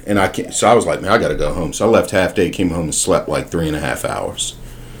good. And so I was like, man, I got to go home. So I left half day, came home and slept like 3.5 hours.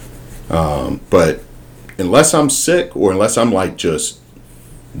 But unless I'm sick or unless I'm like just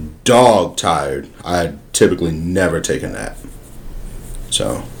dog tired, I typically never take a nap.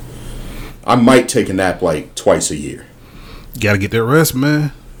 So I might take a nap like twice a year. You got to get that rest,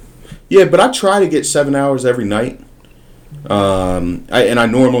 man. Yeah, but I try to get 7 hours every night. I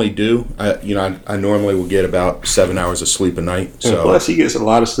normally do. I normally will get about 7 hours of sleep a night. So. And plus, he gets a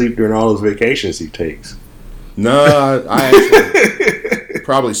lot of sleep during all those vacations he takes. No, I actually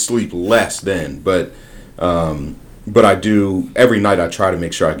probably sleep less then, but I do every night. I try to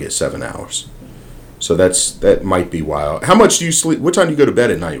make sure I get 7 hours. So that might be wild. How much do you sleep? What time do you go to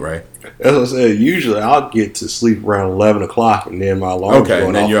bed at night, right? As I said, usually I'll get to sleep around 11 o'clock, and then my alarm. Okay,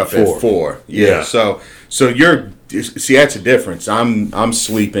 and then you're up at 4. Yeah. So you're. See, that's a difference. I'm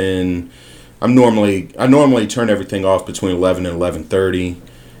sleeping. I normally turn everything off between 11 and 11:30,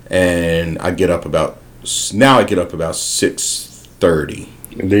 and I get up about 6:30.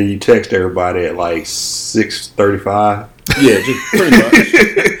 And then you text everybody at like 6:35. Yeah, just pretty much.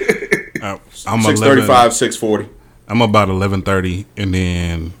 I'm 6:35, 6:40. I'm about 11:30, and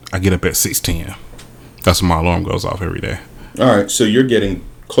then I get up at 6:10. That's when my alarm goes off every day. All right, so you're getting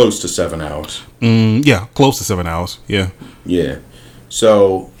close to 7 hours. Yeah, close to 7 hours. Yeah. Yeah.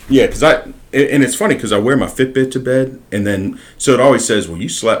 So yeah, and it's funny because I wear my Fitbit to bed, and then so it always says, "Well, you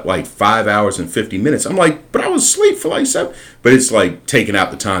slept like 5 hours and 50 minutes." I'm like, but I was asleep for like 7. But it's like taking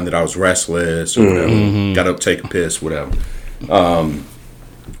out the time that I was restless or whatever. Got up, take a piss, whatever.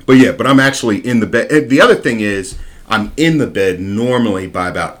 But yeah, but I'm actually in the bed. And the other thing is, I'm in the bed normally by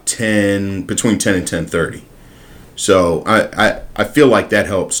about between 10 and 10:30. So I feel like that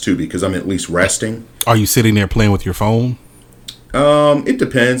helps too because I'm at least resting. Are you sitting there playing with your phone? It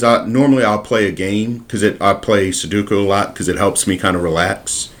depends. Normally I'll play a game because I play Sudoku a lot because it helps me kind of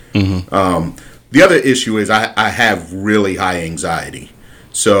relax. The other issue is I have really high anxiety,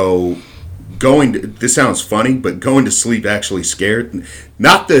 so this sounds funny, but going to sleep actually scared.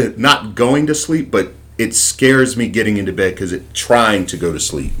 Not going to sleep, but it scares me getting into bed because trying to go to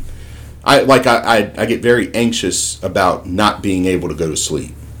sleep. I get very anxious about not being able to go to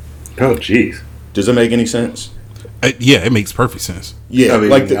sleep. Oh, jeez. Does that make any sense? Yeah, it makes perfect sense. Yeah, I mean,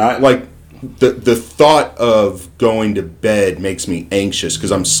 the thought of going to bed makes me anxious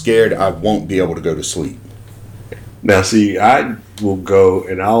because I'm scared I won't be able to go to sleep. Now, see, I will go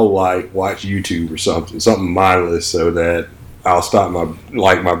and I'll watch YouTube or something mindless, so that I'll stop my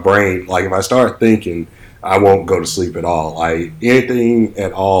brain. Like if I start thinking, I won't go to sleep at all. Like anything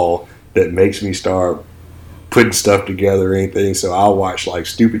at all that makes me start putting stuff together or anything. So I'll watch like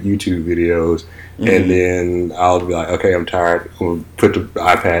stupid YouTube videos, and then I'll be like, okay, I'm tired. I'm gonna put the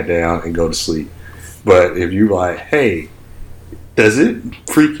iPad down and go to sleep. But if you're like, hey, does it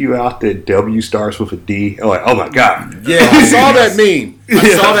freak you out that W starts with a D? I'm like, oh my god. Yeah, I saw that meme.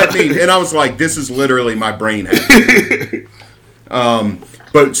 And I was like, this is literally my brain hacking.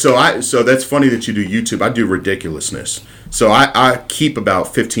 So that's funny that you do YouTube. I do ridiculousness. So I keep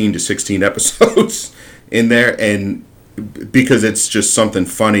about 15 to 16 episodes in there, and because it's just something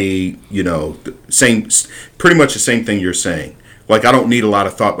funny, pretty much the same thing you're saying. Like I don't need a lot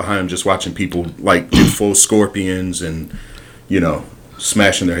of thought behind them, just watching people like do full scorpions and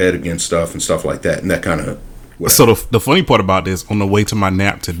smashing their head against stuff and stuff like that, and that kind of. So the funny part about this, on the way to my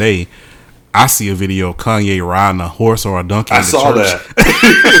nap today, I see a video of Kanye riding a horse or a donkey. I saw that.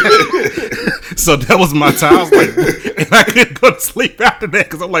 So that was my time. I was like, and I couldn't go to sleep after that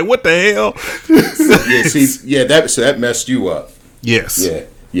because I'm like, what the hell? That messed you up. Yes.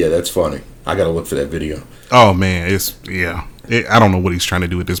 Yeah, that's funny. I got to look for that video. Oh man, I don't know what he's trying to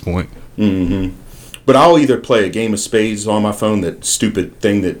do at this point. Mm-hmm. But I'll either play a game of spades on my phone, that stupid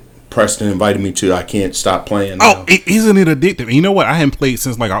thing that Preston invited me to. I can't stop playing now. Isn't it addictive? You know what? I haven't played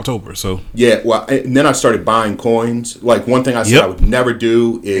since like October. So yeah, well, and then I started buying coins. Like one thing I said I would never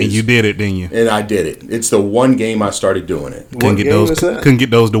do is, and you did it, didn't you? And I did it. It's the one game I started doing it. Couldn't get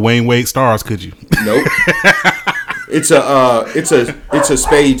those Dwayne Wade stars, could you? Nope. It's a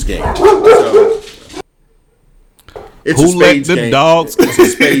spades game. So Who let the dogs? It's a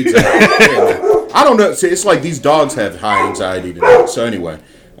spades game. Yeah. I don't know. See, it's like these dogs have high anxiety today. So anyway.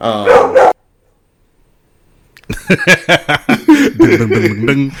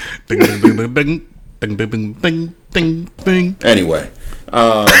 Anyway,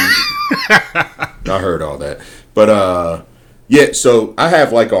 I heard all that, but yeah. So I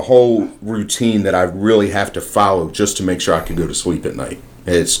have like a whole routine that I really have to follow just to make sure I can go to sleep at night.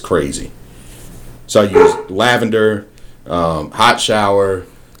 It's crazy. So I use lavender, hot shower,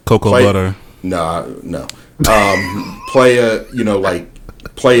 cocoa butter. No.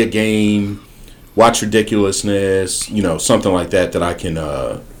 Play a game, watch ridiculousness, something like that I can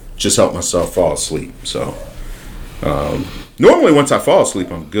just help myself fall asleep. So normally once I fall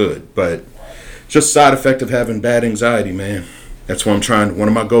asleep, I'm good, but just side effect of having bad anxiety, man. That's what one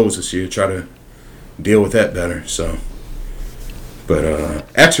of my goals this year, try to deal with that better. So, but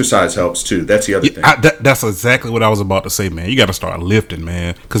exercise helps too. That's the other thing. That's exactly what I was about to say, man. You got to start lifting,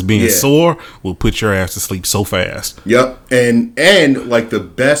 man, because being sore will put your ass to sleep so fast. Yep, and like the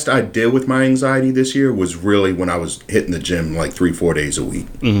best I did with my anxiety this year was really when I was hitting the gym like 3-4 days a week.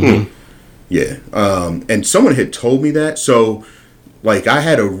 Mm-hmm. Yeah, and someone had told me that. So, like, I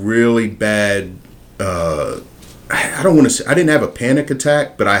had a really bad. I don't want to say I didn't have a panic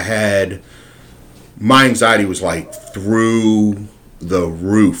attack, but my anxiety was like through the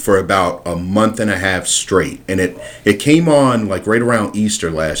roof for about a month and a half straight, and it came on like right around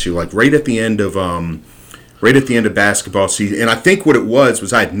Easter last year, like right at the end of basketball season. And I think what it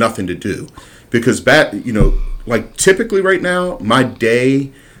was I had nothing to do, because like typically right now my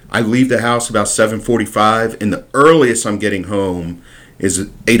day, I leave the house about 7:45, and the earliest I'm getting home is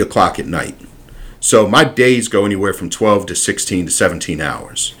 8 o'clock at night. So my days go anywhere from 12 to 16 to 17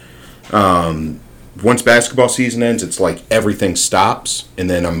 hours. Once basketball season ends, it's like everything stops, and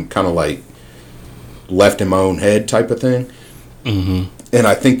then I'm kind of like left in my own head type of thing. Mm-hmm. And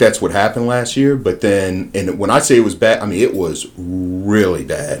I think that's what happened last year. But then, and when I say it was bad, I mean it was really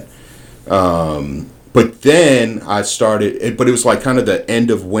bad. But then I started, but it was like kind of the end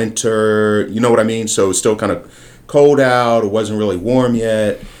of winter, you know what I mean? So it was still kind of cold out. It wasn't really warm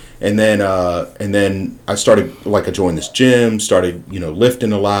yet. And then I started, like, I joined this gym, started,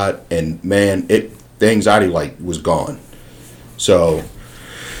 lifting a lot, and man, the anxiety was gone. So,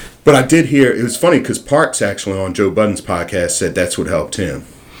 but I did hear, it was funny because Parks actually on Joe Budden's podcast said that's what helped him.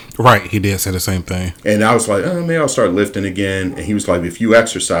 Right, he did say the same thing. And I was like, oh, maybe I'll start lifting again. And he was like, if you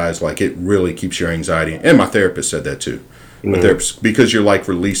exercise, it really keeps your anxiety. And my therapist said that too. My therapist, because you're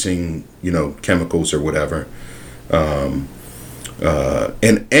releasing, chemicals or whatever. And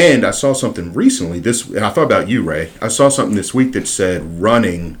I saw something recently. And I thought about you, Ray. I saw something this week that said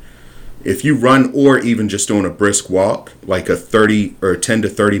running. If you run or even just doing a brisk walk, like a 30 or 10 to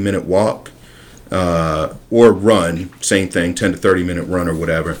 30 minute walk, or run, same thing, 10 to 30 minute run or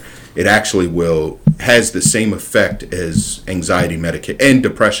whatever, it actually has the same effect as anxiety medication and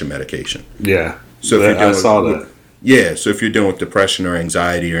depression medication. Yeah. So if I saw that. Yeah. So if you're dealing with depression or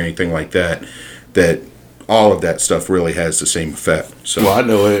anxiety or anything like that, all of that stuff really has the same effect. So, well, I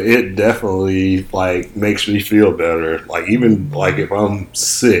know it definitely makes me feel better. Even if I'm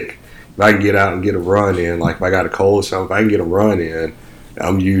sick, if I can get out and get a run in, if I got a cold or something, if I can get a run in,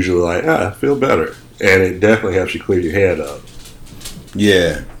 I'm usually I feel better. And it definitely helps you clear your head up.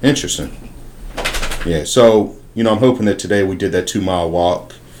 Yeah, interesting. Yeah, so, I'm hoping that today we did that 2-mile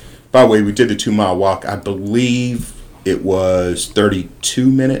walk. By the way, we did the 2-mile walk. I believe it was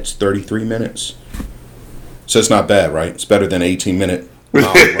 32 minutes, 33 minutes. So it's not bad, right? It's better than an 18-minute mile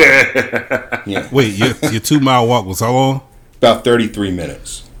walk. Yeah. Wait, your 2-mile walk was how long? About 33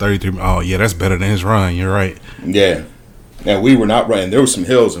 minutes. 33. Oh, yeah, that's better than his run. You're right. Yeah. And we were not running. There were some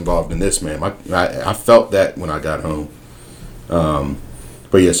hills involved in this, man. I felt that when I got home.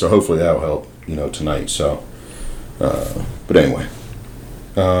 But yeah, so hopefully that'll help, tonight. So, but anyway.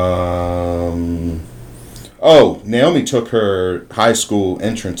 Naomi took her high school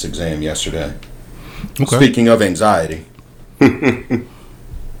entrance exam yesterday. Okay. Speaking of anxiety. So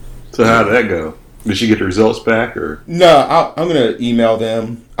how did that go? Did she get the results back, or? No, I'm going to email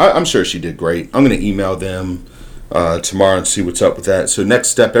them. I'm sure she did great. I'm going to email them tomorrow and see what's up with that. So next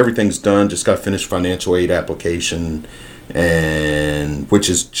step, everything's done. Just got to finish financial aid application, and which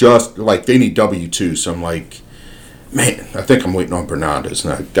is just they need W-2. So I'm like, man, I think I'm waiting on Bernardo's,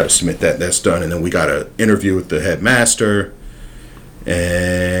 and I got to submit that. That's done, and then we got an interview with the headmaster,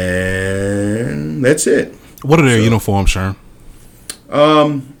 and that's it. What are their uniforms, Sherm?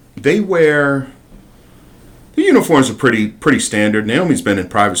 They wear. The uniforms are pretty standard. Naomi's been in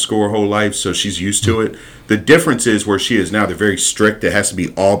private school her whole life, so she's used to it. The difference is where she is now, they're very strict. It has to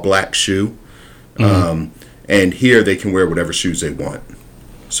be all black shoe. Mm-hmm. And here they can wear whatever shoes they want.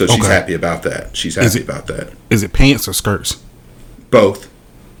 So she's happy about that. About that. Is it pants or skirts? Both.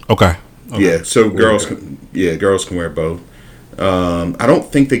 Okay. Yeah, so girls can wear both. I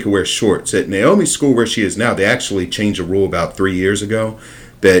don't think they can wear shorts. At Naomi's school where she is now, they actually changed a rule about 3 years ago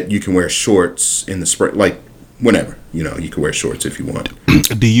that you can wear shorts in the spring, whenever, you can wear shorts if you want.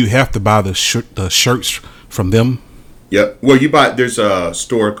 Do you have to buy the shirts from them? Yep. Well, there's a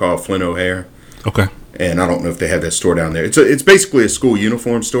store called Flynn O'Hare. Okay. And I don't know if they have that store down there. It's basically a school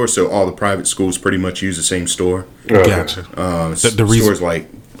uniform store, so all the private schools pretty much use the same store. Gotcha. The reason, stores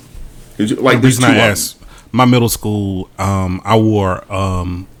the reason I asked, my middle school, I wore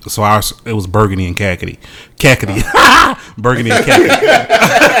it was burgundy and khaki. Burgundy and khaki.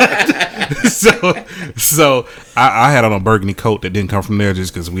 So I had on a burgundy coat that didn't come from there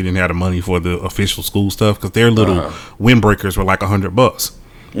just because we didn't have the money for the official school stuff, because their little windbreakers were like $100.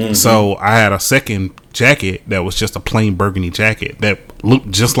 Mm-hmm. So I had a second jacket that was just a plain burgundy jacket that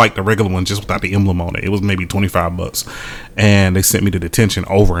looked just like the regular one, just without the emblem on it. It was maybe $25, and they sent me to detention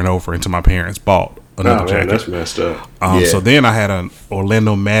over and over until my parents bought another jacket. That's messed up. So then I had an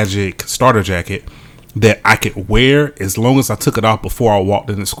Orlando Magic starter jacket that I could wear as long as I took it off before I walked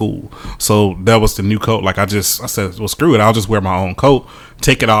into school. So that was the new coat. I said, well, screw it. I'll just wear my own coat,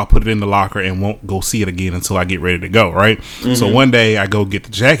 take it off, put it in the locker, and won't go see it again until I get ready to go, right? Mm-hmm. So one day I go get the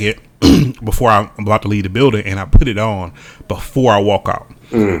jacket before I'm about to leave the building, and I put it on before I walk out.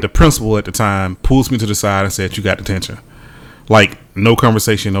 The principal at the time pulls me to the side and said, you got detention. No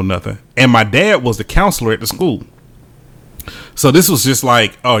conversation, no nothing. And my dad was the counselor at the school. So this was just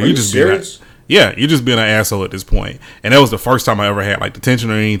you just serious? Yeah, you're just being an asshole at this point. And that was the first time I ever had like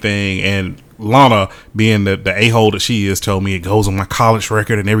detention or anything. And Lana, being the a-hole that she is, told me it goes on my college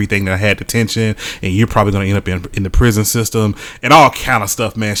record and everything that I had detention, and you're probably going to end up in the prison system and all kind of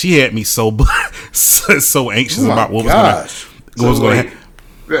stuff, man. She had me so anxious about what was going to happen.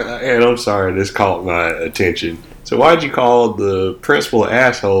 And I'm sorry, this caught my attention. So why'd you call the principal an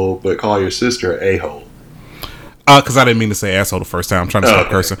asshole but call your sister an a-hole? Because I didn't mean to say asshole the first time. I'm trying to stop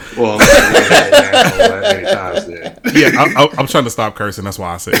cursing. Well, I'm not asshole that many times then. Yeah, I'm trying to stop cursing. That's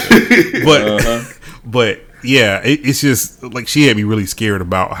why I said it. But yeah, it's just like she had me really scared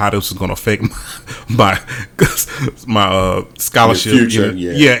about how this was going to affect my scholarship. Your future,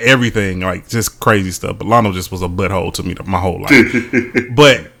 yeah, everything, like just crazy stuff. But Lano just was a butthole to me my whole life.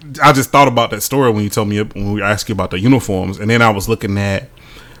 But I just thought about that story when you told me, when we asked you about the uniforms, and then I was looking at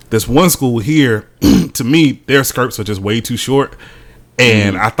this one school here. To me, their skirts are just way too short.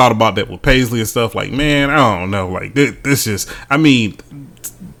 And I thought about that with Paisley and stuff. Like, man, I don't know. Like, this is, I mean,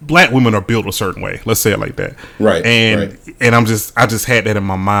 black women are built a certain way. Let's say it like that. Right. And I just had that in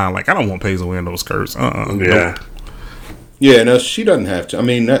my mind. Like, I don't want Paisley wearing those skirts. Yeah. Nope. Yeah, no, she doesn't have to. I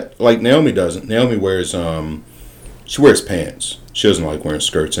mean, like Naomi doesn't. Naomi wears, she wears pants. She doesn't like wearing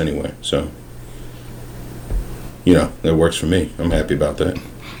skirts anyway. So, that works for me. I'm happy about that.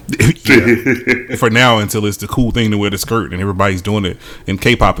 Yeah. For now, until it's the cool thing to wear the skirt and everybody's doing it and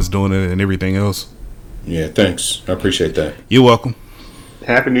K-pop is doing it and everything else. Yeah, thanks. I appreciate that. You're welcome.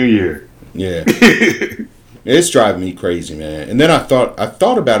 Happy New Year. Yeah. It's driving me crazy, man. And then I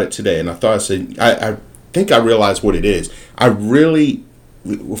thought about it today, and I said, I think I realized what it is.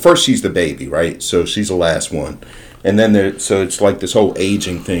 First she's the baby, right? So she's the last one. And then so it's like this whole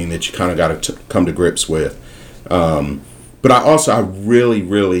aging thing that you kind of got to come to grips with. But I really,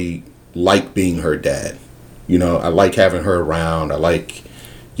 really like being her dad. I like having her around. I like,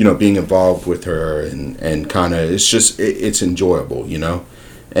 being involved with her and kind of, it's just, it's enjoyable,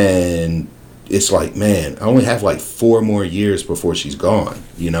 And it's like, man, I only have like 4 more years before she's gone,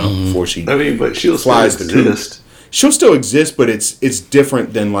 before she but she'll flies still the coop. exist. She'll still exist, but it's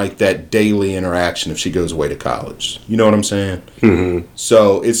different than like that daily interaction if she goes away to college. You know what I'm saying? Mm-hmm.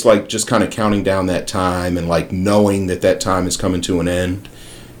 So it's like just kind of counting down that time and like knowing that time is coming to an end.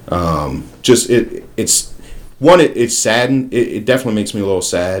 It's saddened. It definitely makes me a little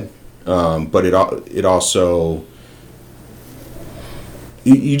sad. But it also,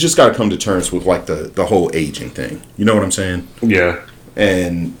 you just got to come to terms with like the whole aging thing. You know what I'm saying? Yeah.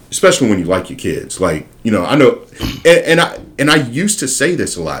 And especially when you like your kids, like, I know, and I used to say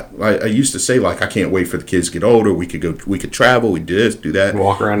this a lot. I used to say, like, I can't wait for the kids to get older. We could travel, we do this, do that.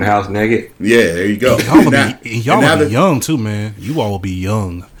 Walk around the house naked. Yeah, there you go. Y'all will be young too, man. You all will be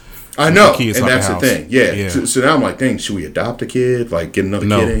young. I know, kids and that's the thing. Yeah. Yeah. So now I'm like, dang, should we adopt a kid? Like, get another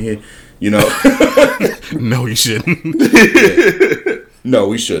kid in here? No, you shouldn't. No,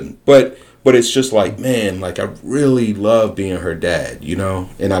 we shouldn't. But it's just like, man, like I really love being her dad,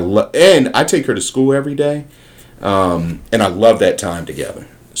 and I take her to school every day, and I love that time together.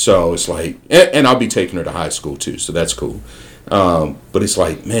 So it's like, and I'll be taking her to high school too, so that's cool. But it's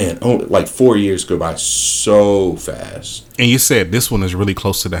like, man, like 4 years go by so fast. And you said this one is really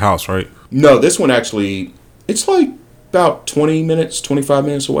close to the house, right? No, this one actually, it's like about 25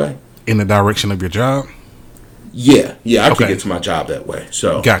 minutes away. In the direction of your job? Yeah, I could get to my job that way.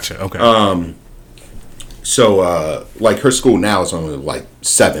 So gotcha. Okay. So like her school now is only like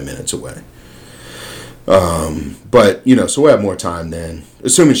 7 minutes away. But so we'll have more time then,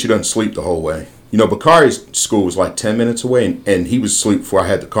 assuming she doesn't sleep the whole way. Bakari's school was like 10 minutes away, and he was asleep before I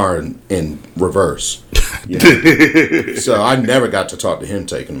had the car in reverse. So I never got to talk to him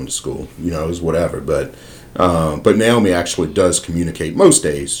taking him to school. It was whatever, but Naomi actually does communicate most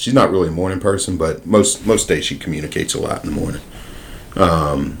days. She's not really a morning person, but most days she communicates a lot in the morning.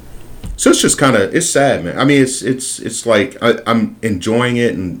 So it's just kind of, it's sad, man. I mean, it's like I'm enjoying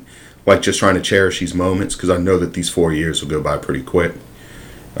it and like just trying to cherish these moments because I know that these 4 years will go by pretty quick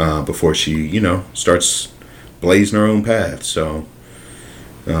before she, starts blazing her own path. So,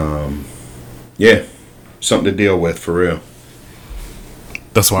 yeah, something to deal with for real.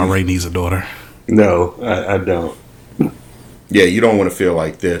 That's why Ray needs a daughter. No, I don't. Yeah, you don't want to feel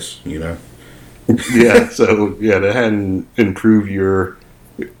like this, Yeah, so, that hadn't improved your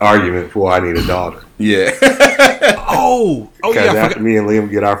argument for I need a daughter. Yeah. Because after me and Liam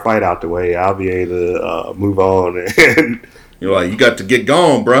get our fight out the way, I'll be able to move on. And you're like, you got to get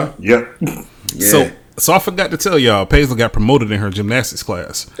gone, bruh. Yep. Yeah. So I forgot to tell y'all, Paisley got promoted in her gymnastics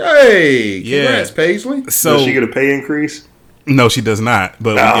class. Hey, congrats, Paisley. So does she get a pay increase? No, she does not.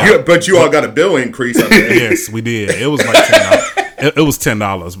 But but you all got a bill increase. Yes, we did. It was like $10. It was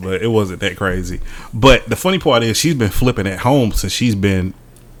 $10, but it wasn't that crazy. But the funny part is she's been flipping at home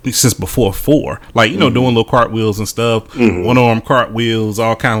since before 4, like, doing little cartwheels and stuff, one-arm cartwheels,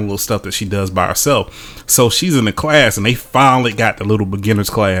 all kind of little stuff that she does by herself. So she's in the class, and they finally got the little beginners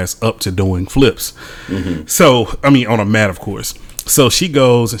class up to doing flips. So, I mean, on a mat, of course. So she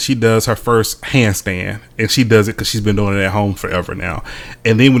goes and she does her first handstand, and she does it because she's been doing it at home forever now.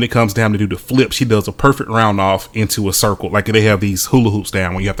 And then when it comes down to do the flip, she does a perfect round off into a circle. Like they have these hula hoops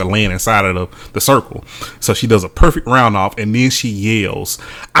down where you have to land inside of the circle. So she does a perfect round off, and then she yells,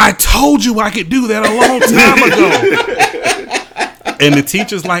 "I told you I could do that a long time ago." And the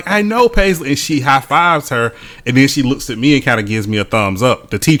teacher's like, "I know, Paisley," and she high fives her, and then she looks at me and kind of gives me a thumbs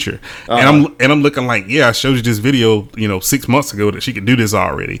up. The teacher, and I'm looking like, "Yeah, I showed you this video, 6 months ago that she could do this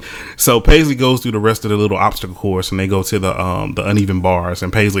already." So Paisley goes through the rest of the little obstacle course, and they go to the uneven bars,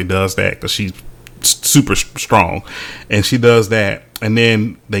 and Paisley does that because she's super strong, and she does that. And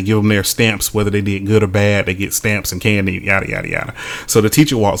then they give them their stamps, whether they did good or bad. They get stamps and candy, yada, yada, yada. So the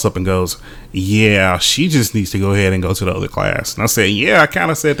teacher walks up and goes, "Yeah, she just needs to go ahead and go to the other class." And I said, "Yeah, I kind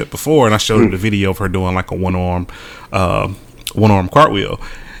of said that before." And I showed her the video of her doing like a one-arm cartwheel,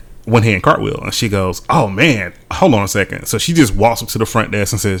 one-hand cartwheel. And she goes, "Oh, man, hold on a second." So she just walks up to the front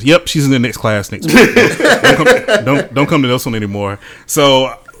desk and says, "Yep, she's in the next class next week. Don't come to this one anymore."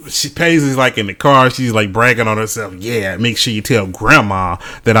 So Paisley's like in the car, she's like bragging on herself. "Yeah, make sure you tell grandma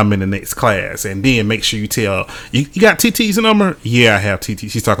that I'm in the next class, and then make sure you tell you got TT's number." "Yeah, I have TT."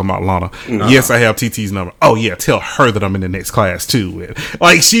 She's talking about Lana. "Yes, I have TT's number." "Oh yeah, tell her that I'm in the next class too." And,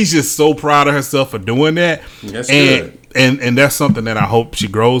 like, she's just so proud of herself for doing that. That's good. And that's something that I hope she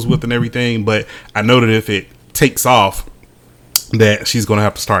grows with and everything. But I know that if it takes off, that she's going to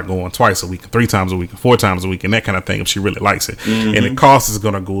have to start going twice a week, 3 times a week, 4 times a week, and that kind of thing if she really likes it. And the cost is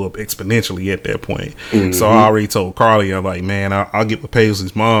going to go up exponentially at that point. So I already told Carly, I'm like, "Man, I'll get with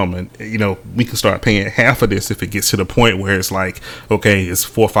Paisley's mom, and we can start paying half of this if it gets to the point where it's like, okay, it's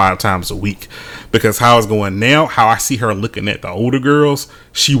 4 or 5 times a week." Because how it's going now, how I see her looking at the older girls,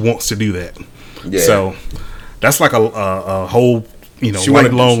 she wants to do that. Yeah. So that's like a whole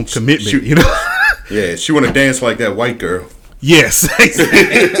lifelong commitment. Yeah, she want to dance like that white girl. Yes, exactly.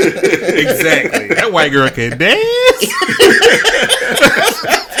 That white girl can dance.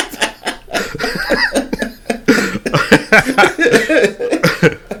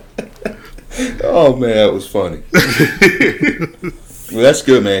 Oh man, that was funny. Well, that's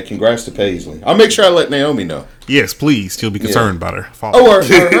good, man. Congrats to Paisley. I'll make sure I let Naomi know. Yes, please. She'll be concerned about her. Oh, are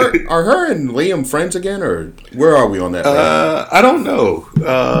her and Liam friends again, or where are we on that? I don't know.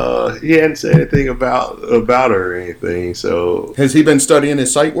 He hadn't said anything about her or anything. So has he been studying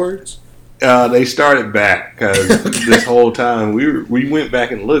his sight words? They started back because this whole time we went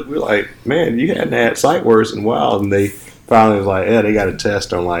back and looked. We were like, "Man, you hadn't had sight words in a while," and they finally was like, "Yeah, they got a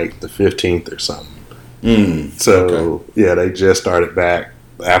test on like the 15th or something." Yeah, they just started back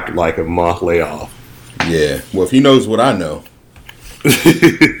after like a month layoff. Yeah, well, if he knows what I know.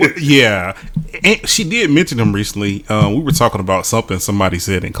 Well, yeah, and she did mention him recently. We were talking about something somebody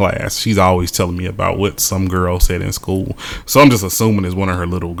said in class. She's always telling me about what some girl said in school, so I'm just assuming it's one of her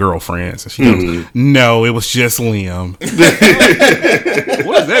little girlfriends. And she goes, "No, it was just Liam."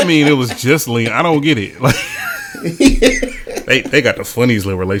 What does that mean? It was just Liam? I don't get it. Like, they got the funniest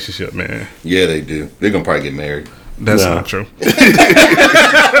little relationship, man. Yeah, they do. They're gonna probably get married. That's not true.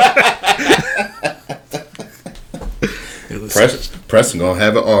 Preston gonna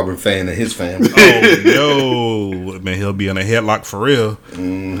have an Auburn fan in his family. Oh no, man, he'll be in a headlock for real.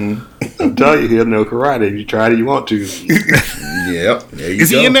 I'll tell you, he'll know karate if you try it. You want to? Yep. Is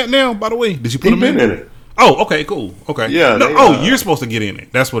he in that now? By the way, did you put him in it? Oh, okay, cool. Okay, yeah. No, you're supposed to get in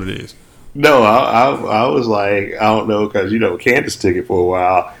it. That's what it is. No, I was like, I don't know, because Candace took it for a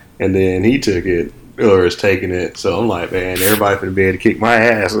while, and then he took it or is taking it. So I'm like, man, everybody finna be able to kick my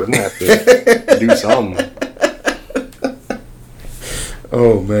ass. I'm gonna have to do something.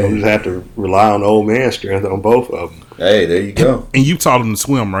 Oh man, I'm just have to rely on old man strength on both of them. Hey, there you go. And you taught him to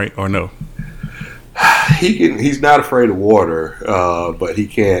swim, right, or no? He's not afraid of water, but he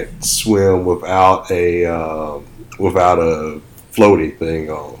can't swim without a floaty thing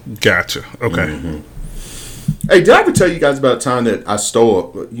on. Gotcha. Okay. Hey, did I ever tell you guys about a time that I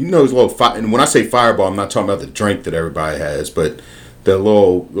stole his little and when I say Fireball, I'm not talking about the drink that everybody has, but the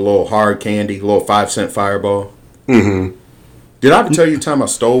little hard candy, little 5-cent Fireball. Did I ever tell you the time I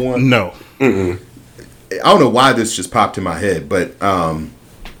stole one? No. I don't know why this just popped in my head, but I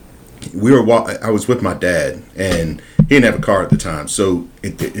was with my dad, and he didn't have a car at the time, so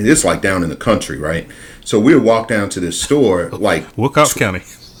it's like down in the country, right? So we would walk down to this store, like Wilcox County.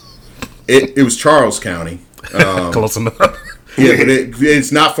 It was Charles County. Close enough. Yeah, but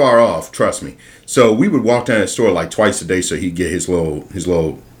it's not far off. Trust me. So we would walk down the store like twice a day, so he'd get his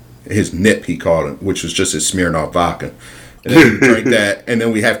nip, he called it, which was just his Smirnoff vodka. And then we drink that, and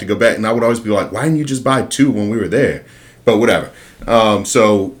then we have to go back. And I would always be like, "Why didn't you just buy 2 when we were there?" But whatever.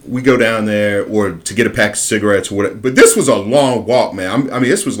 So we go down there or to get a pack of cigarettes or whatever. But this was a long walk, man. I mean,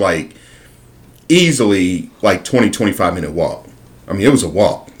 this was like easily like 20, 25-minute walk. I mean, it was a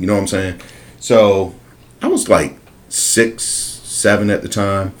walk. You know what I'm saying? So I was like 6, 7 at the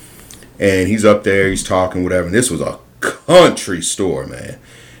time. And he's up there, he's talking, whatever. And this was a country store, man.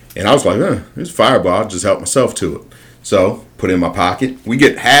 And I was like, it's Fireball. I'll just help myself to it. So put it in my pocket. We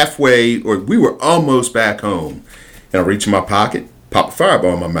get halfway, or we were almost back home. And I reach in my pocket, pop a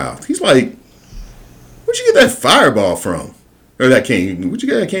Fireball in my mouth. He's like, where'd you get that Fireball from? Or that candy. Where'd you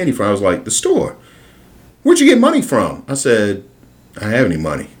get that candy from? I was like, the store. Where'd you get money from? I said, I don't have any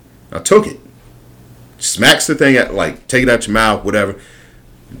money. I took it. Smacks the thing at, like, take it out your mouth, whatever.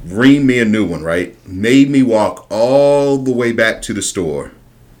 Ream me a new one, right? Made me walk all the way back to the store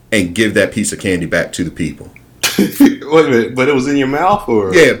and give that piece of candy back to the people. Wait a minute, but it was in your mouth,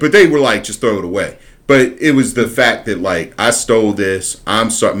 or? Yeah, but they were like, just throw it away. But it was the fact that, like, I stole this. I'm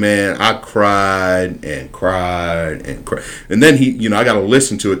sorry, man. I cried and cried and cried. And then I got to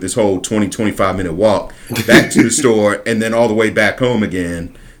listen to it this whole 20, 25-minute walk back to the store and then all the way back home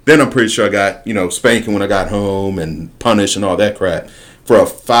again. Then I'm pretty sure I got, spanking when I got home and punished and all that crap for a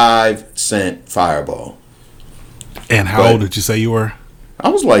 5-cent Fireball. And how old did you say you were? I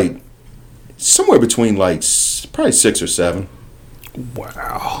was like somewhere between like probably 6 or 7.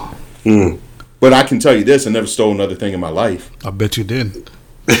 Wow. But I can tell you this, I never stole another thing in my life. I bet you did.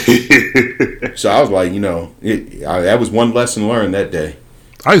 So I was like, that was one lesson learned that day.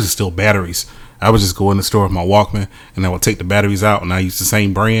 I used to steal batteries. I would just go in the store with my Walkman, and I would take the batteries out, and I used the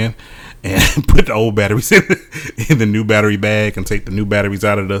same brand, and put the old batteries in the new battery bag, and take the new batteries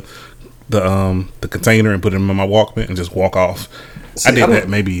out of the container and put them in my Walkman, and just walk off. See, I did that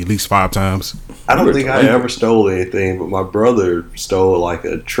maybe at least 5 times. I don't think I ever stole anything, but my brother stole like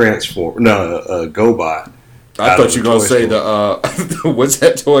a GoBot. I thought you were going to say what's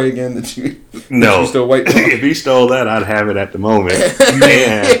that toy again that you still waiting on? If he stole that, I'd have it at the moment.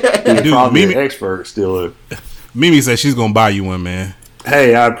 Man, he's probably an expert still. Mimi said she's going to buy you one, man.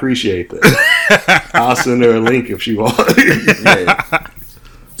 Hey, I appreciate that. I'll send her a link if she wants. Yeah.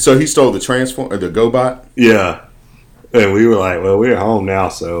 So he stole the the GoBot? Yeah. And we were like, well, we're home now,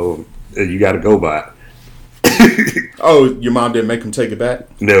 so you got a GoBot. Oh, your mom didn't make him take it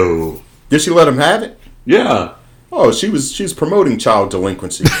back? No. Did she let him have it? Yeah. Oh, she was promoting child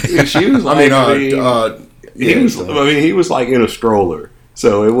delinquency. She was like, he was like in a stroller,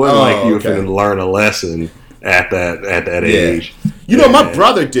 so it wasn't like you were going to learn a lesson at that age. My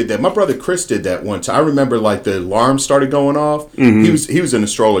brother did that. My brother Chris did that one time. I remember like the alarm started going off. Mm-hmm. He was in a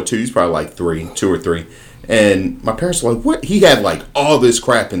stroller too. He's probably like 2 or 3. And my parents were like, "What?" He had like all this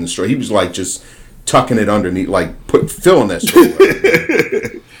crap in the stroller. He was like just tucking it underneath, like filling that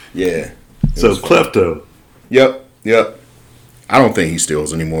stroller. Yeah. So klepto. Yep. I don't think he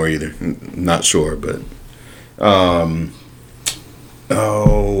steals anymore either. Not sure, but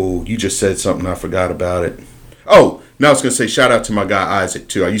you just said something. I forgot about it. Oh, no, I was going to say shout out to my guy Isaac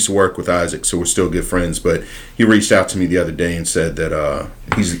too. I used to work with Isaac, so we're still good friends. But he reached out to me the other day and said that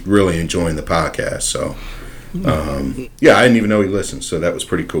he's really enjoying the podcast. So I didn't even know he listened. So that was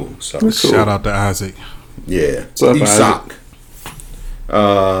pretty cool. So shout out to Isaac. Yeah, what's up, Isaac?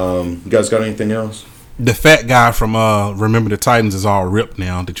 You guys got anything else? The fat guy from Remember the Titans is all ripped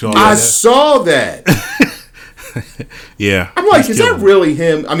now. Did you all I saw that. Yeah. I'm like, is that really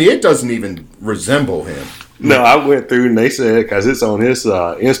him? I mean, it doesn't even resemble him. No, I went through and they said, because it's on his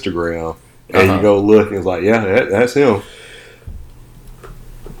Instagram, and you go look and it's like, yeah, that's him.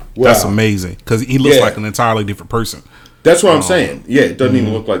 Wow. That's amazing, because he looks like an entirely different person. That's what I'm saying. Yeah, it doesn't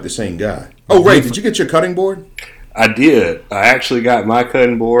even look like the same guy. Oh, Ray, did you get your cutting board? I did. I actually got my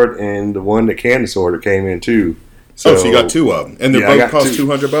cutting board and the one that Candace ordered came in too. So you got 2 of them, and they both cost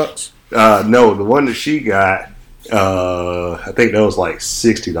 $200? No, the one that she got, I think that was like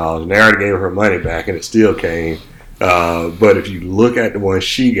 $60, and they already gave her money back, and it still came. But if you look at the one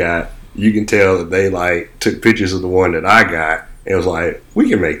she got, you can tell that they like took pictures of the one that I got, and it was like, we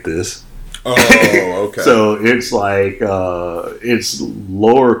can make this. Oh, okay. So it's like it's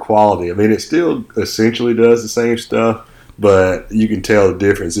lower quality. I mean, it still essentially does the same stuff, but you can tell the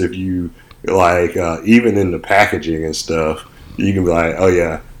difference if you like even in the packaging and stuff. You can be like, oh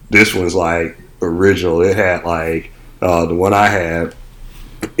yeah, this one's like original. It had like the one I had.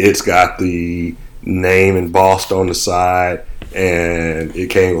 It's got the name embossed on the side, and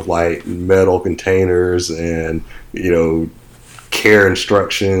it came with like metal containers and care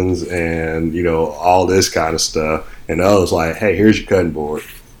instructions and all this kind of stuff. And the other's like, hey, here's your cutting board.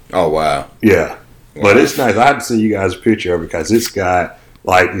 Oh wow. Yeah. But it's nice. I had to send you guys a picture of it because it's got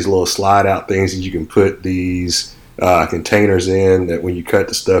like these little slide out things that you can put these containers in, that when you cut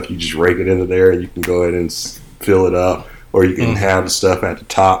the stuff, you just rake it into there and you can go ahead and fill it up. Or you can have the stuff at the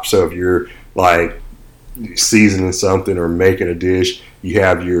top. So if you're like seasoning something or making a dish, you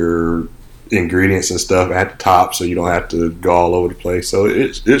have your ingredients and stuff at the top, so you don't have to go all over the place. So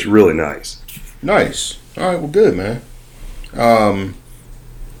it's really nice. Nice. All right. Well, good, man.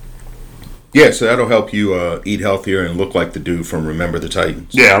 Yeah, so that'll help you eat healthier and look like the dude from Remember the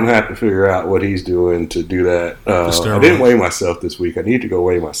Titans. Yeah, I'm happy to figure out what he's doing to do that. I didn't weigh myself this week. I need to go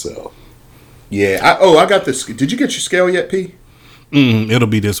weigh myself. Yeah. I got this. Did you get your scale yet, P? It'll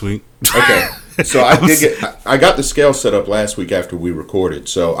be this week. Okay. So I got the scale set up last week after we recorded.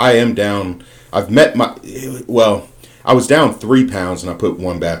 So I am down. I was down 3 pounds and I put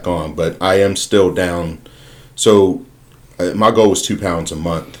 1 back on, but I am still down. So my goal was 2 pounds a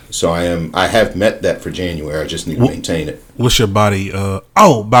month. So I have met that for January. I just need to maintain it. What's your body? By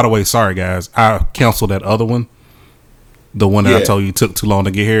the way, sorry guys, I canceled that other one. The one that I told you took too long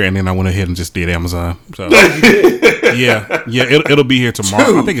to get here, and then I went ahead and just did Amazon. So yeah, it'll be here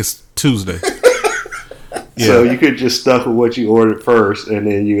tomorrow. I think it's Tuesday. Yeah. So you could just stuck with what you ordered first, and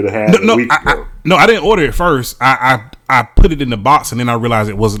then you'd have had it a week ago. I didn't order it first. I put it in the box, and then I realized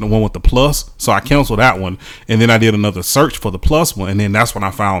it wasn't the one with the plus, so I canceled that one. And then I did another search for the plus one, and then that's when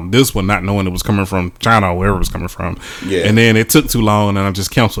I found this one, not knowing it was coming from China or wherever it was coming from. Yeah. And then it took too long, and I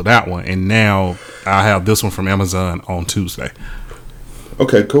just canceled that one. And now I have this one from Amazon on Tuesday.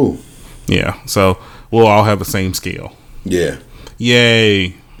 Okay, cool. Yeah, so we'll all have the same scale. Yeah.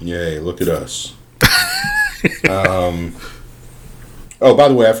 Yay. Look at us. Oh, by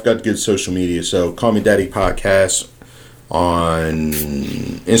the way, I forgot to get social media. So Call Me Daddy Podcast on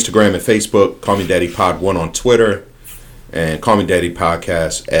Instagram and Facebook. Call Me Daddy Pod 1 on Twitter. And Call Me Daddy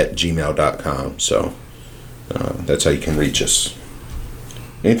Podcast at gmail.com. So that's how you can reach us.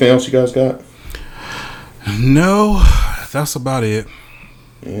 Anything else you guys got? No, that's about it.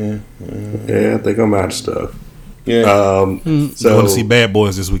 Yeah, I think I'm out of stuff. Yeah. So I want to see Bad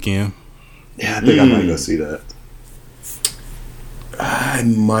Boys this weekend. Yeah, I think I might go see that. I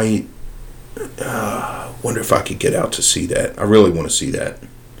might wonder if I could get out to see that. I really want to see that.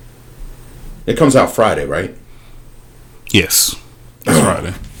 It comes out Friday, right? Yes, it's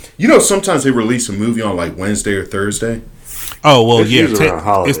Friday. You know, sometimes they release a movie on like Wednesday or Thursday. Oh well, it's yeah.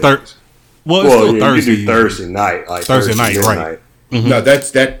 It's Thursday. Well, it's still Thursday. You can do Thursday night, like Thursday night, right? Mm-hmm. No,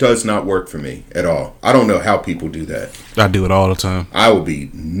 that does not work for me at all. I don't know how people do that. I do it all the time. I will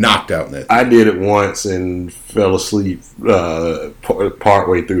be knocked out in that thing. I did it once and fell asleep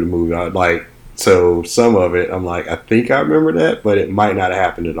partway through the movie. So some of it, I'm like, I think I remember that, but it might not have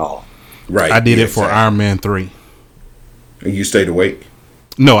happened at all. Right. I did it for Iron Man 3. And you stayed awake?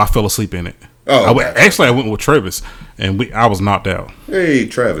 No, I fell asleep in it. Oh, actually, I went with Travis, and I was knocked out. Hey,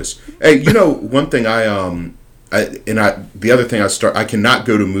 Travis. Hey, you know, one thing the other thing I cannot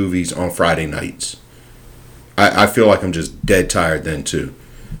go to movies on Friday nights. I feel like I'm just dead tired then too.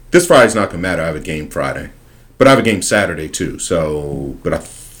 This Friday's not gonna matter. I have a game Friday, but I have a game Saturday too. So, but I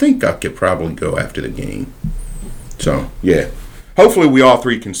think I could probably go after the game. So yeah, hopefully we all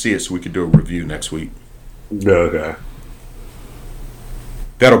three can see it so we can do a review next week. Okay.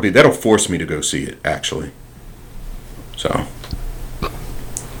 That'll force me to go see it actually. So, all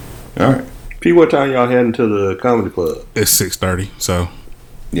right. P, what time y'all heading to the comedy club? It's 6:30. So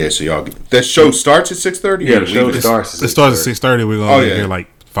yeah, so y'all that show starts at 6:30. Yeah, the show starts. It starts at 6:30. We're gonna be here like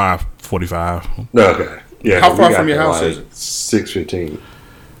 5:45. Okay. Yeah. How far from your house is it? 6:15.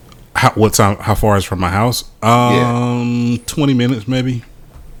 What time? How far is from my house? 20 minutes maybe.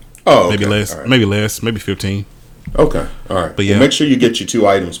 Oh, okay. Maybe less. Right. Maybe less. Maybe 15. Okay. All right. But yeah, make sure you get your 2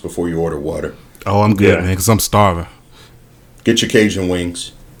 items before you order water. Oh, I'm good, man, because I'm starving. Get your Cajun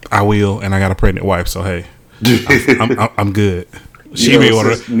wings. I will, and I got a pregnant wife, so hey, I'm good. She may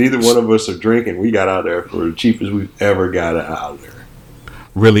order. Neither one of us are drinking. We got out there for the cheapest we've ever got out there.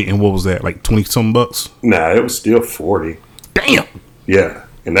 Really? And what was that? Like 20-something bucks? Nah, it was still 40. Damn. Yeah,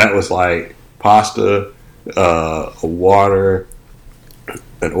 and that was like pasta, a water,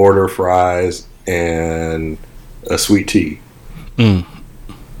 an order of fries, and a sweet tea.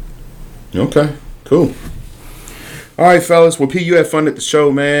 Okay, cool. All right, fellas. Well, P, you had fun at the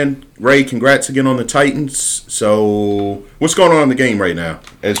show, man. Ray, congrats again on the Titans. So, what's going on in the game right now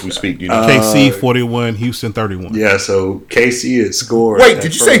as we speak? KC 41, Houston 31. Yeah, so KC had scored. Wait,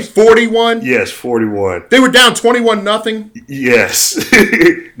 did you say 41? Yes, 41. They were down 21-0. Yes,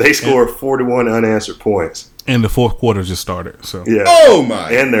 they scored 41 unanswered points. And the fourth quarter just started. So Yeah. Oh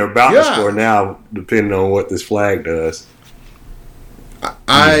my! And they're about to God. score now, depending on what this flag does.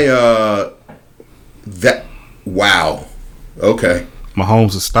 Wow. Okay.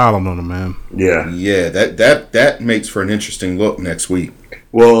 Mahomes is styling on him, man. Yeah. Yeah, that makes for an interesting look next week.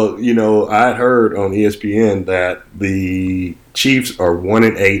 Well, I heard on ESPN that the Chiefs are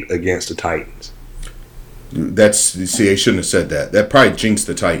 1-8 against the Titans. They shouldn't have said that. That probably jinxed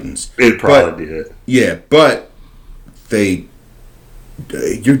the Titans. It probably did. Yeah, but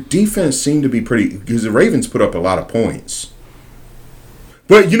your defense seemed to be pretty, because the Ravens put up a lot of points.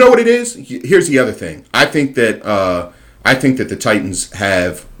 But you know what it is? Here's the other thing. I think that the Titans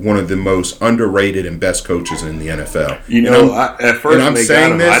have one of the most underrated and best coaches in the NFL. At first and I'm when they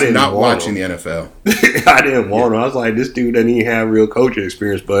saying got him, I this didn't not want watching him. the NFL. I didn't want him. I was like, this dude doesn't even have real coaching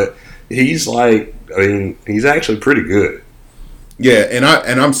experience, but he's he's actually pretty good. Yeah, and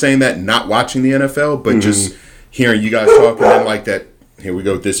I'm saying that not watching the NFL, but just hearing you guys talking and like that. Here we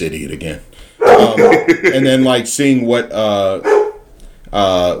go with this idiot again. And then like seeing what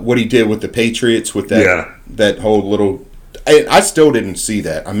he did with the Patriots with that whole little. I still didn't see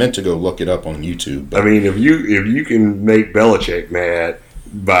that. I meant to go look it up on YouTube. But. I mean, if you can make Belichick mad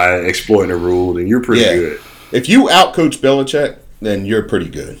by exploiting a rule, then you're pretty good. If you outcoach Belichick, then you're pretty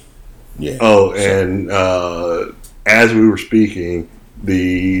good. Yeah. Oh, and as we were speaking,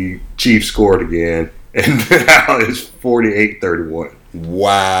 the Chiefs scored again, and now it's 48-31.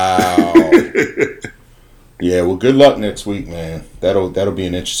 Wow. Yeah, well, good luck next week, man. That'll be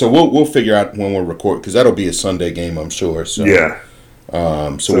an interesting. So we'll figure out when we'll record, because that'll be a Sunday game, I'm sure. So yeah.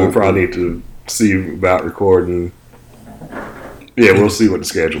 So we'll probably need to see about recording. Yeah, we'll see what the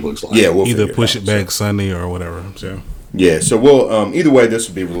schedule looks like. Yeah, we'll either figure push out, it back Sunday or whatever. So yeah, so we'll either way, this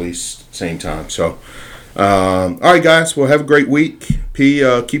will be released same time. So all right, guys, well, have a great week. P,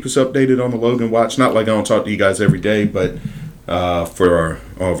 keep us updated on the Logan Watch. Not like I don't talk to you guys every day, but for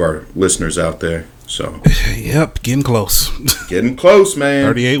all of our listeners out there. So yep, getting close. Getting close, man.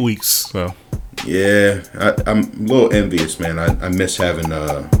 38 weeks. So yeah, I'm a little envious, man. I miss having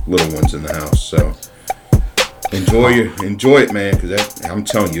little ones in the house. So enjoy it, man, because I'm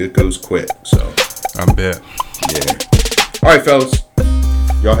telling you, it goes quick. So I bet. Yeah. All right, fellas.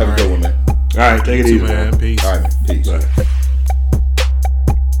 Y'all have a good one, man. All right, take it easy, man. Peace. All right, man. Peace. Bye.